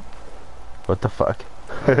in snow. What the fuck?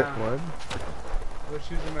 What? What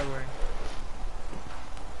shoes am I wearing?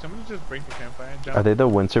 Somebody just break the campfire and jump. Are they the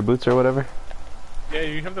winter boots or whatever? Yeah,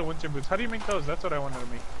 you have the winter boots. How do you make those? That's what I wanted to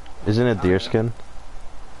make. Isn't it Oh, deer yeah. skin?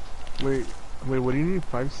 Wait, what do you need?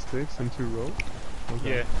 5 sticks and 2 rope?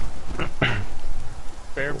 Okay. Yeah.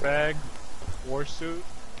 Bear bag, war suit,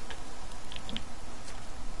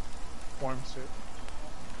 warm suit.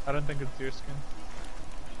 I don't think it's deer skin.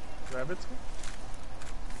 Rabbit skin?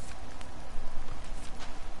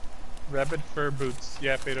 Rabbit fur boots.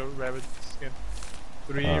 Yeah, Fado, rabbit skin.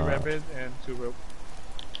 3 rabbit and 2 rope.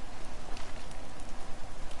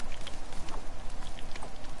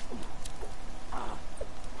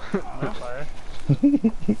 On fire.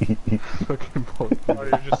 Fucking both. Oh,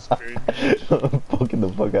 you're just screwed. I'm poking the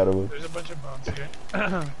fuck out of him. There's a bunch of bones here.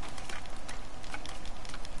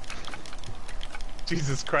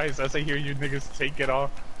 Jesus Christ, as I hear you niggas take it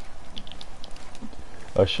off.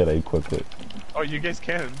 Oh shit, I equipped it. Oh, you guys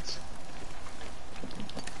can't.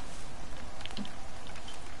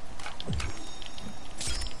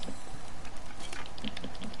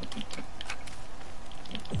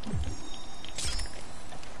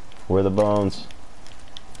 Where are the bones?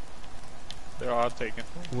 They're all taken.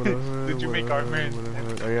 Whatever, Did you make armor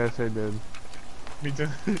and... Oh, yes, I did. Me too.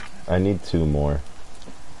 I need 2 more.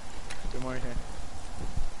 2 more here.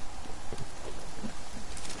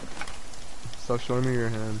 Stop showing me your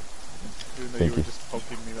hand. Even though Thank you were you. just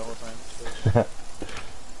poking me the whole time.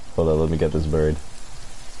 Hold on, let me get this bird.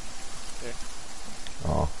 Yeah.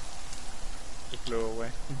 Oh. It flew away.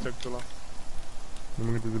 It took too long. I'm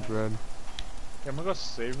gonna do the bread. Yeah, I'm gonna go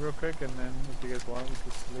save real quick and then if you guys want we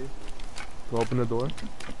can sleep. Go open the door.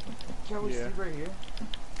 Can't we Yeah. sleep right here?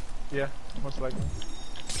 Yeah, most likely.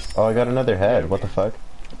 Oh, I got another head. What the fuck?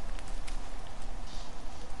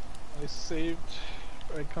 I saved.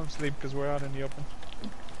 I come sleep because we're out in the open.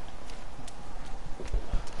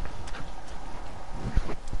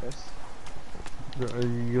 Yes.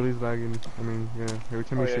 Yuli's lagging. I mean, yeah. Every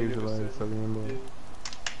time Oh, you yeah, save you the just lag, said so remember. Yeah.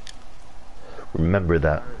 Remember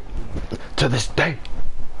that. To this day!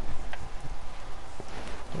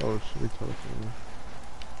 Oh shit, we telephone.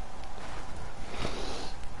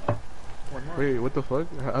 One more. Wait, what the fuck?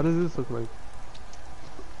 How does this look like?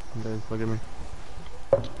 Guys, look at me.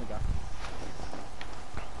 Okay.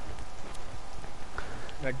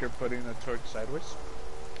 Like you're putting a torch sideways.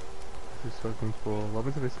 This fucking cool. What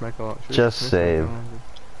happens if I smack out? Just save.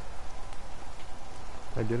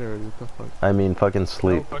 I did already, what the fuck? I mean, fucking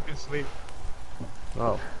sleep. No fucking sleep.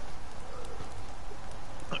 Oh.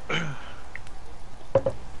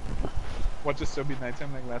 Watch it still be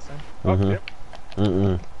nighttime like last time? Mhm. Oh, yep.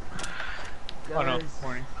 Mm-mm. Oh no, Guys,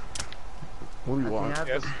 morning. What do you I want? can have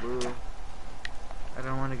Yes. the blue. I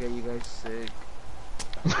don't want to get you guys sick.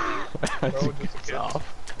 As Bro, it just gets kidding.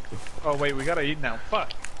 off. Oh wait, we gotta eat now.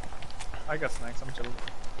 Fuck. I got snacks. I'm chilling.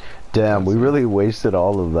 Damn, we really wasted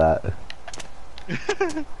all of that.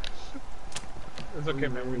 It's okay,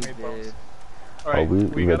 man. We really made bombs. did. Alright,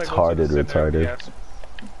 we gotta go to the retarded, center of the retarded. ass.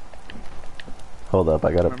 Hold up,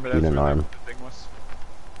 I gotta Remember, beat that's an where arm. the thing was.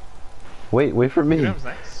 Wait for You me. have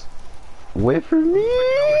snacks? Wait for me.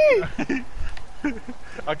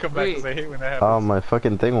 I'll come back because I hate when that happens. Oh, my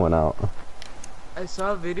fucking thing went out. I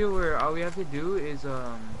saw a video where all we have to do is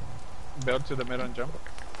Build to the middle and jump.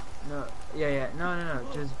 no,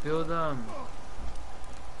 just build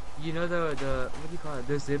you know the what do you call it,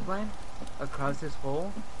 the zip line across this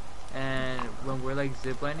hole, and when we're like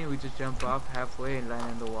zip lining, we just jump off halfway and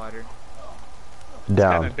land in the water.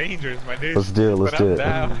 Down. Kind of dangerous, my dude. Let's do it. Let's do it.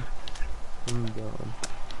 Down. I'm down.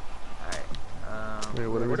 Alright, Wait,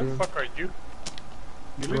 what are we Where the doing? fuck are you?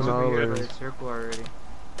 You Well, look no, over we're here. in a circle already.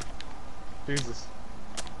 Jesus.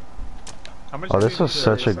 How much Oh, do this we was need to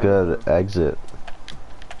such a decide? good exit.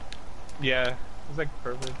 Yeah, it's like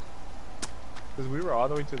perfect. Because we were all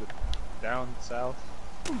the way to the down south.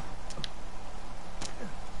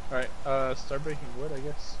 Alright, start breaking wood, I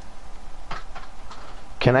guess.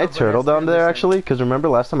 Can I Oh, but turtle that's the down there other actually? Because remember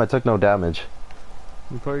last time I took no damage.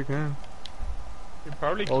 You probably can. You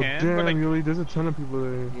probably Oh can, damn, but like, Yuli, there's a ton of people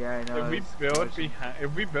there. Yeah, I know. if we it's build crazy. behind,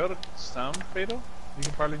 if we build some fatal, you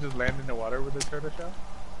can probably just land in the water with a turtle shell.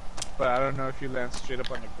 But I don't know if you land straight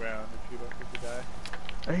up on the ground if you die.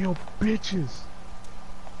 Hey yo, bitches!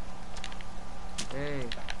 Hey,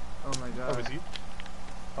 oh my Oh, god. is he?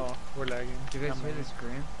 Oh, we're lagging. Do you guys I'm hear the lagging.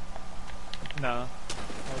 scream? Nah,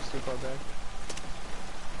 I was too far back.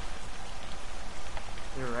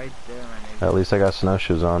 They're right there, my nigga. At least I got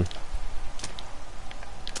snowshoes on.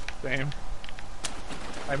 Same.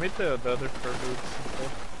 I made the other fur boots and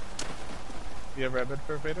stuff. You have rabbit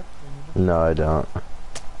fur, Vader? No, I don't.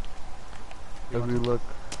 As we look,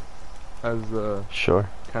 as the Sure.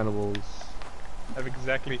 cannibals I have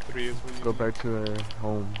exactly 3 is what you go need. back to their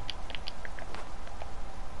home.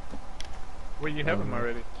 Wait, you have them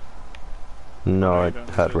already. No, No, I you don't.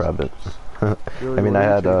 had There's- rabbit. Yuli, I mean, what I are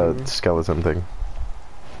you had a chasing? skeleton thing.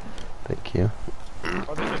 Thank you.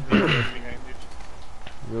 Oh, there's a deer behind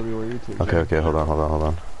you. Yuli, what are you taking? Okay, hold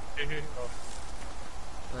on. Hey, hey, oh.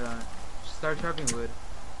 Hold on. Start chopping wood.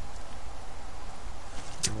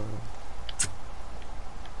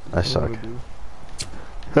 I suck.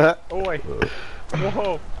 Oh,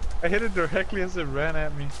 whoa! I hit it directly as it ran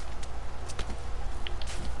at me.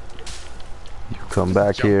 You come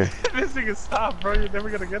back Jump. here. This thing is stop, bro. You're never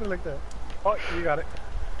gonna get it like that. Oh, you got it.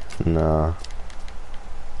 Nah.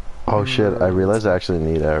 Oh shit, I realized I actually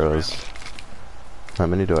need arrows. How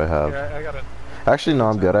many do I have? Yeah, I got it. Actually, no,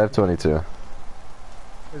 I'm good. I have 22.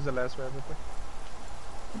 Here's the last rabbit there.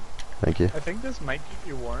 Thank you. I think this might keep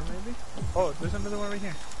you warm, maybe. Oh, there's another one right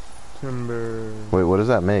here. Timber. Wait, what does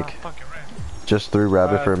that Ah, make? fucking right. Just 3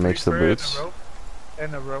 rabbit fur 3 makes the fur boots?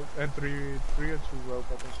 And a rope, and 3 or 2 rope,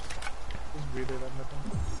 I think. Just read it on the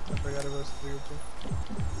thing. I forgot it was 3 or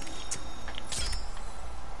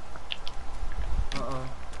 2. Uh-oh.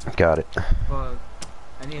 Got it. Fuck.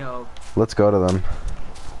 I need help. Let's go to them.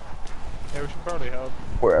 Yeah, we should probably help.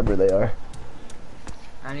 Wherever they are.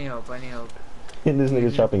 I need help. And this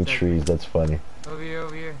nigga's chopping trees, that's funny. Over here.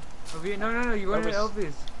 Over here. No, you're going to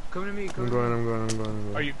Elvis. Come to me, I'm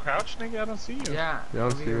going. Are you crouched, nigga? I don't see you. Yeah. Yeah, I'm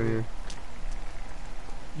over staying over here.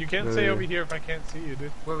 You can't say over here if I can't see you,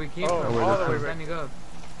 dude. Where we came Oh, from. wait, all that's the way fine. right. Standing up.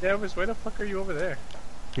 Yeah, Elvis, why the fuck are you over there?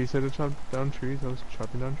 He said to chop down trees. I was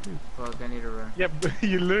chopping down trees. Fuck, I need to run. Yeah, but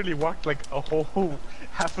you literally walked like a whole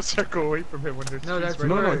half a circle away from him when there's No, trees that's right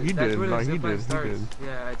No, where, no, he that's did. where No, the he zip line did. He starts. did.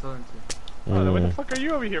 Yeah, I told him to. Oh, why the fuck are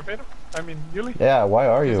you over here, Phantom? I mean, Yuli? Yeah, why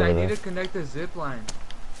are you Because over I need there? to connect the zip line.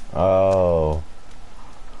 Oh.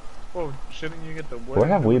 Oh, shouldn't you get the wood? Where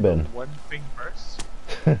have and we do the been? one thing first?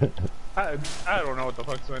 I don't know what the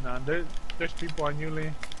fuck's going on. There's people on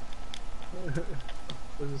Yuli.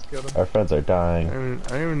 Let's just kill them. Our friends are I dying.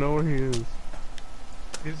 don't even know where he is.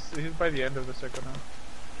 He's by the end of the circle now.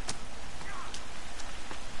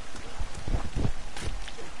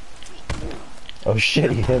 Oh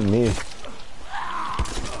shit, he hit me.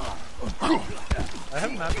 I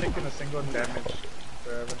have not taken a single damage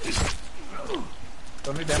forever. The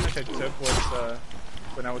only damage I took was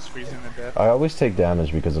when I was freezing to death. I always take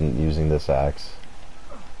damage because I'm using this axe.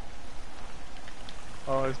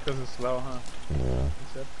 Oh, it's because it's slow, huh? Yeah. You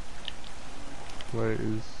said? Wait,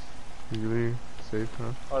 is he really safe,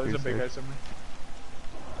 huh? Oh, there's a He's big guy safe. somewhere.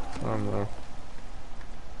 I don't know.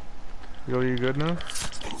 Yo, you good now?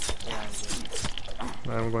 Yeah, I did.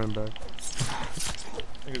 Nah, I'm going back.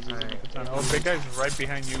 Because he's in the Alright. katana. Oh, big guy's right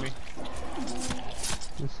behind you, Lee.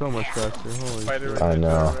 It's so much faster. Holy Spider shit. right I there to know.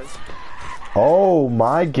 our right. Oh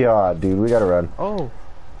my god, dude, we gotta run. Oh,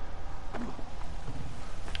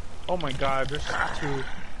 Oh my god, there's two.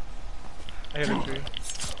 I hit a tree.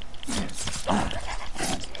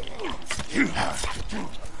 Do you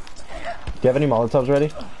have any Molotovs ready?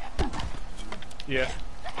 Yeah.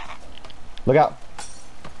 Look out.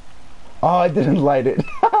 Oh, I didn't light it.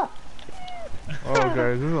 oh, guys,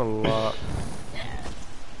 there's a lot.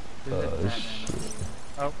 There's a Oh, Batman. shit.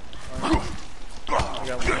 Oh. I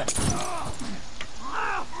got one.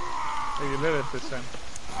 Hey, you lit it this time.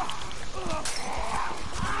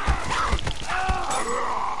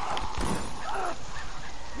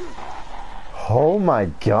 Oh my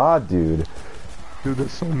god, dude. Dude,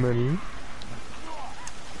 there's so many.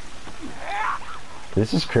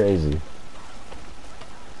 This is crazy.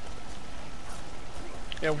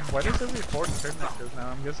 Yeah, why does every fort turn like this now?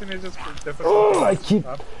 I'm guessing it's just difficult. Oh,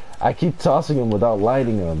 to I keep tossing them without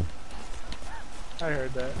lighting them. I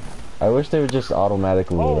heard that. I wish they would just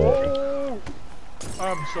automatically lit. Oh,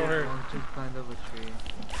 I'm so hurt. One just climbed up a tree.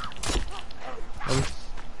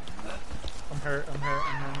 I'm hurt.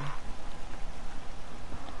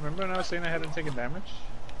 Remember when I was saying I hadn't taken damage?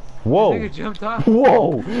 Whoa! Nigga jumped off.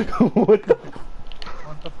 Whoa! What the?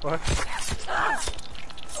 What the fuck?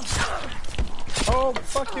 Oh,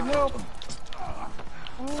 fucking help!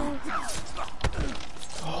 Oh.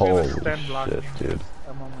 Holy Stand blocking shit, dude.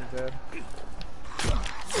 I'm almost dead.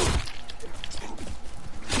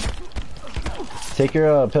 Take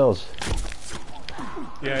your pills.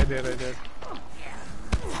 Yeah, I did.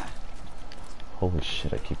 Holy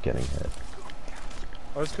shit, I keep getting hit.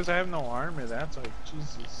 Oh, it's because I have no armor, that's like,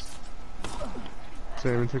 Jesus. So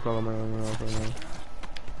I'm gonna take all of my armor off right now.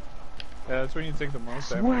 Yeah, that's when you take the most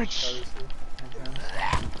damage, Switch! obviously. Sometimes.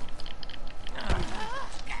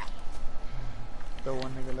 Still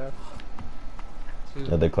one nigga left.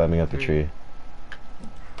 Yeah, they're climbing up the tree.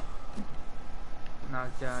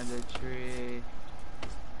 Knock down the tree.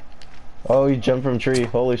 Oh, he jumped from tree.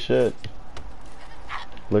 Holy shit.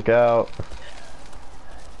 Look out.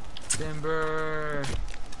 Timber.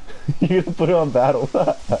 You're gonna put it on battle.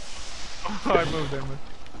 Oh, I moved.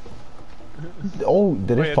 Oh,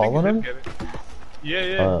 did Wait, it I fall think on you him? did get it.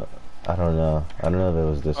 Yeah. I don't know. I don't know if it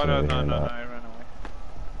was this Oh, one no, over no, here or no, not. I ran away.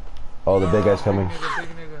 Oh, the big guy's coming. Big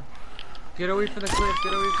nigga. Get away from the cliff.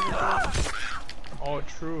 Get away from the cliff. Oh,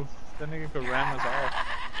 true. That nigga could ram us off.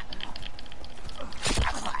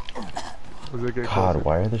 Was it get God, closer?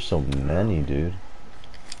 why are there so many, dude?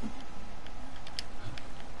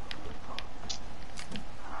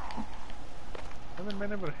 I haven't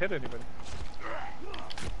been able to hit anybody.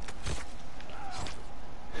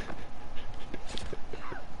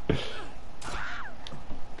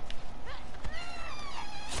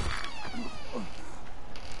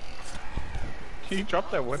 He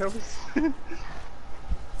dropped that what else?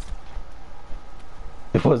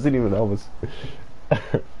 It wasn't even Elvis. Yeah,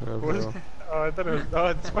 What is bro. Oh, I thought it was. Oh,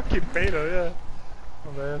 it's fucking Beto, yeah.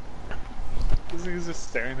 Oh man. This nigga's just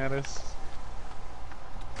staring at us.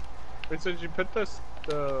 Wait, so did you put the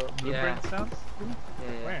blueprint Yeah. sounds?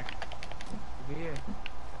 Yeah. Where? Over here.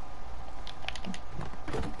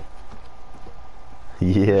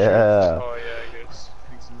 Yeah. Oh yeah, I guess.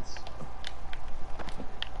 Makes sense.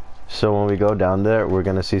 So when we go down there, we're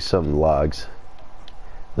gonna see some logs.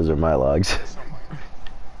 Those are my logs.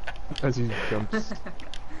 As he jumps.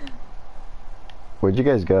 Where'd you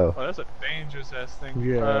guys go? Oh, that's a dangerous ass thing.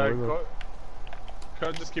 Yeah,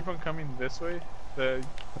 just keep on coming this way. You're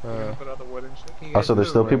gonna put out the wood and shit. Can you guys Also, there's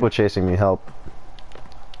do still it? people chasing me. Help.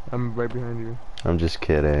 I'm right behind you. I'm just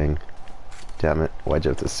kidding. Damn it. Why'd you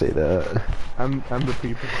have to say that? I'm the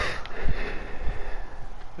people.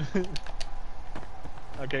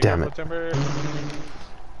 Okay, Damn go it. Timber.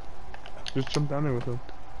 Just jump down there with him.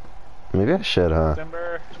 Maybe I should, huh?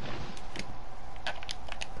 Timber.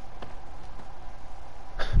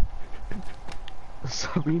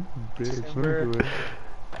 Stop being a bitch. Let me Timber. do it.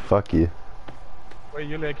 Fuck you. Wait,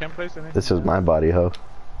 Yuli, I can't place anything. This is down. my body, ho.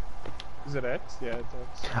 Is it X? Yeah, it's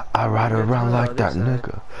X. I ride Yeah, it's around on the like other that side.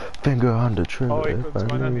 nigga. Finger on the trigger. Oh, wait, If it's I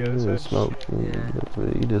one on the other need to side? smoke,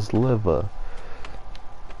 Yeah. eat his liver.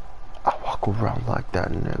 I walk around like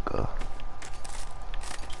that nigga.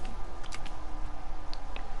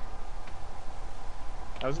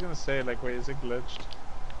 I was gonna say, like, wait, is it glitched?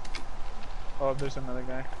 Oh, there's another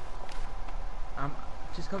guy.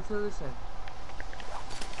 Just come to the other side.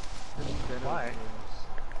 Why?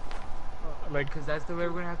 Like, Because that's the way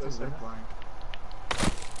we're gonna have to This zip side? line.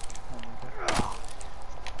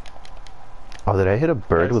 Oh, did I hit a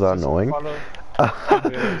bird Guys, without just knowing? follow-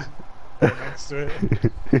 Yeah, right next to it.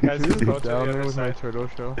 Guys, Just just go to down the there other with my side. turtle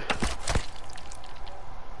shell.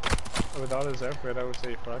 With all this effort, I would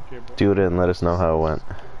say fuck it, but... Do it and let us know how it went.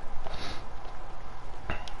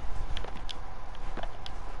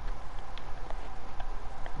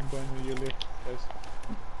 I'm going to Yuli, guys.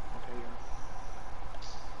 Okay, yeah.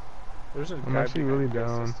 There's a I'm guy actually behind really you guys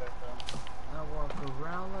down. this time, though. I walk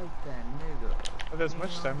around like that nigga. But as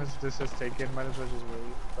much time as this has taken, might as well just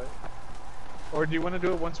wait. But... Or do you want to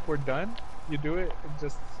do it once we're done? You do it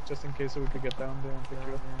just in case so we could get down there and pick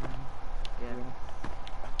you up. Yeah.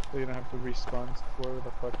 So you don't have to respawn wherever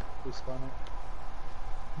the fuck respawn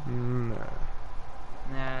it. Nah.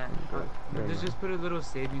 Nah. Good. Never Let's mind. just put a little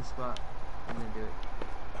saving spot and then do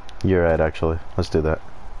it. You're right, actually. Let's do that.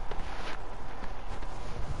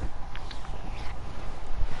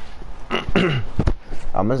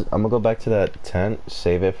 I'm gonna go back to that tent,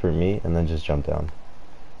 save it for me, and then just jump down.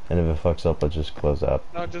 And if it fucks up, I'll just close up.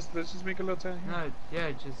 No, let's just make a little tent here. No,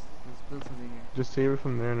 yeah, just let's build something here. Just save it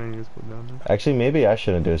from there and then you just go down there. Actually, maybe I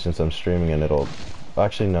shouldn't do it since I'm streaming and it'll...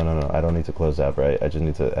 Actually, no. I don't need to close app, right? I just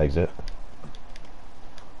need to exit.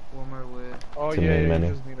 One more wood. Oh To yeah, main you menu.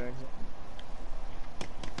 just need to exit.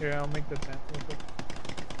 Here, I'll make the tent real quick.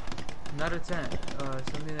 Not a tent.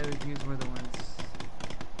 Something that we can use more than once.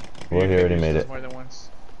 Well, You he can already use made this it. more than once.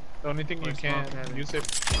 The only thing Or you a small can't cabin. use it.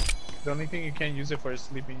 The only thing you can't use it for is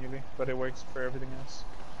sleeping, Yuli, but it works for everything else.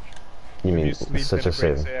 You If mean you sleep, such it a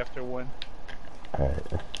saving. breaks it after 1.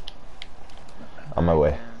 Alright. On my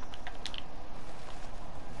way.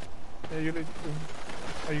 Yeah, Yuli,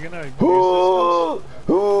 are you gonna use Ooh!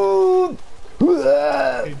 Ooh! this?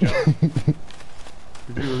 Hey, jump.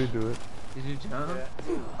 Did you really do it? Did you jump?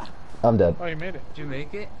 Yeah. I'm dead. Oh, you made it. Did you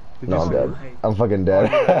make it? Did No, you I'm save dead. it? Right. I'm fucking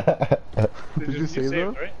dead. Did you save saved,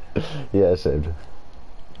 though? right? Yeah, I saved.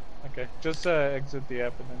 Okay, just exit the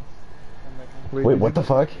app and then come back in. Wait, did what you- the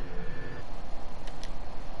fuck?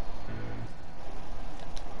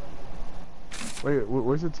 Wait,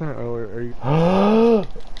 where's the tent? Oh, are you?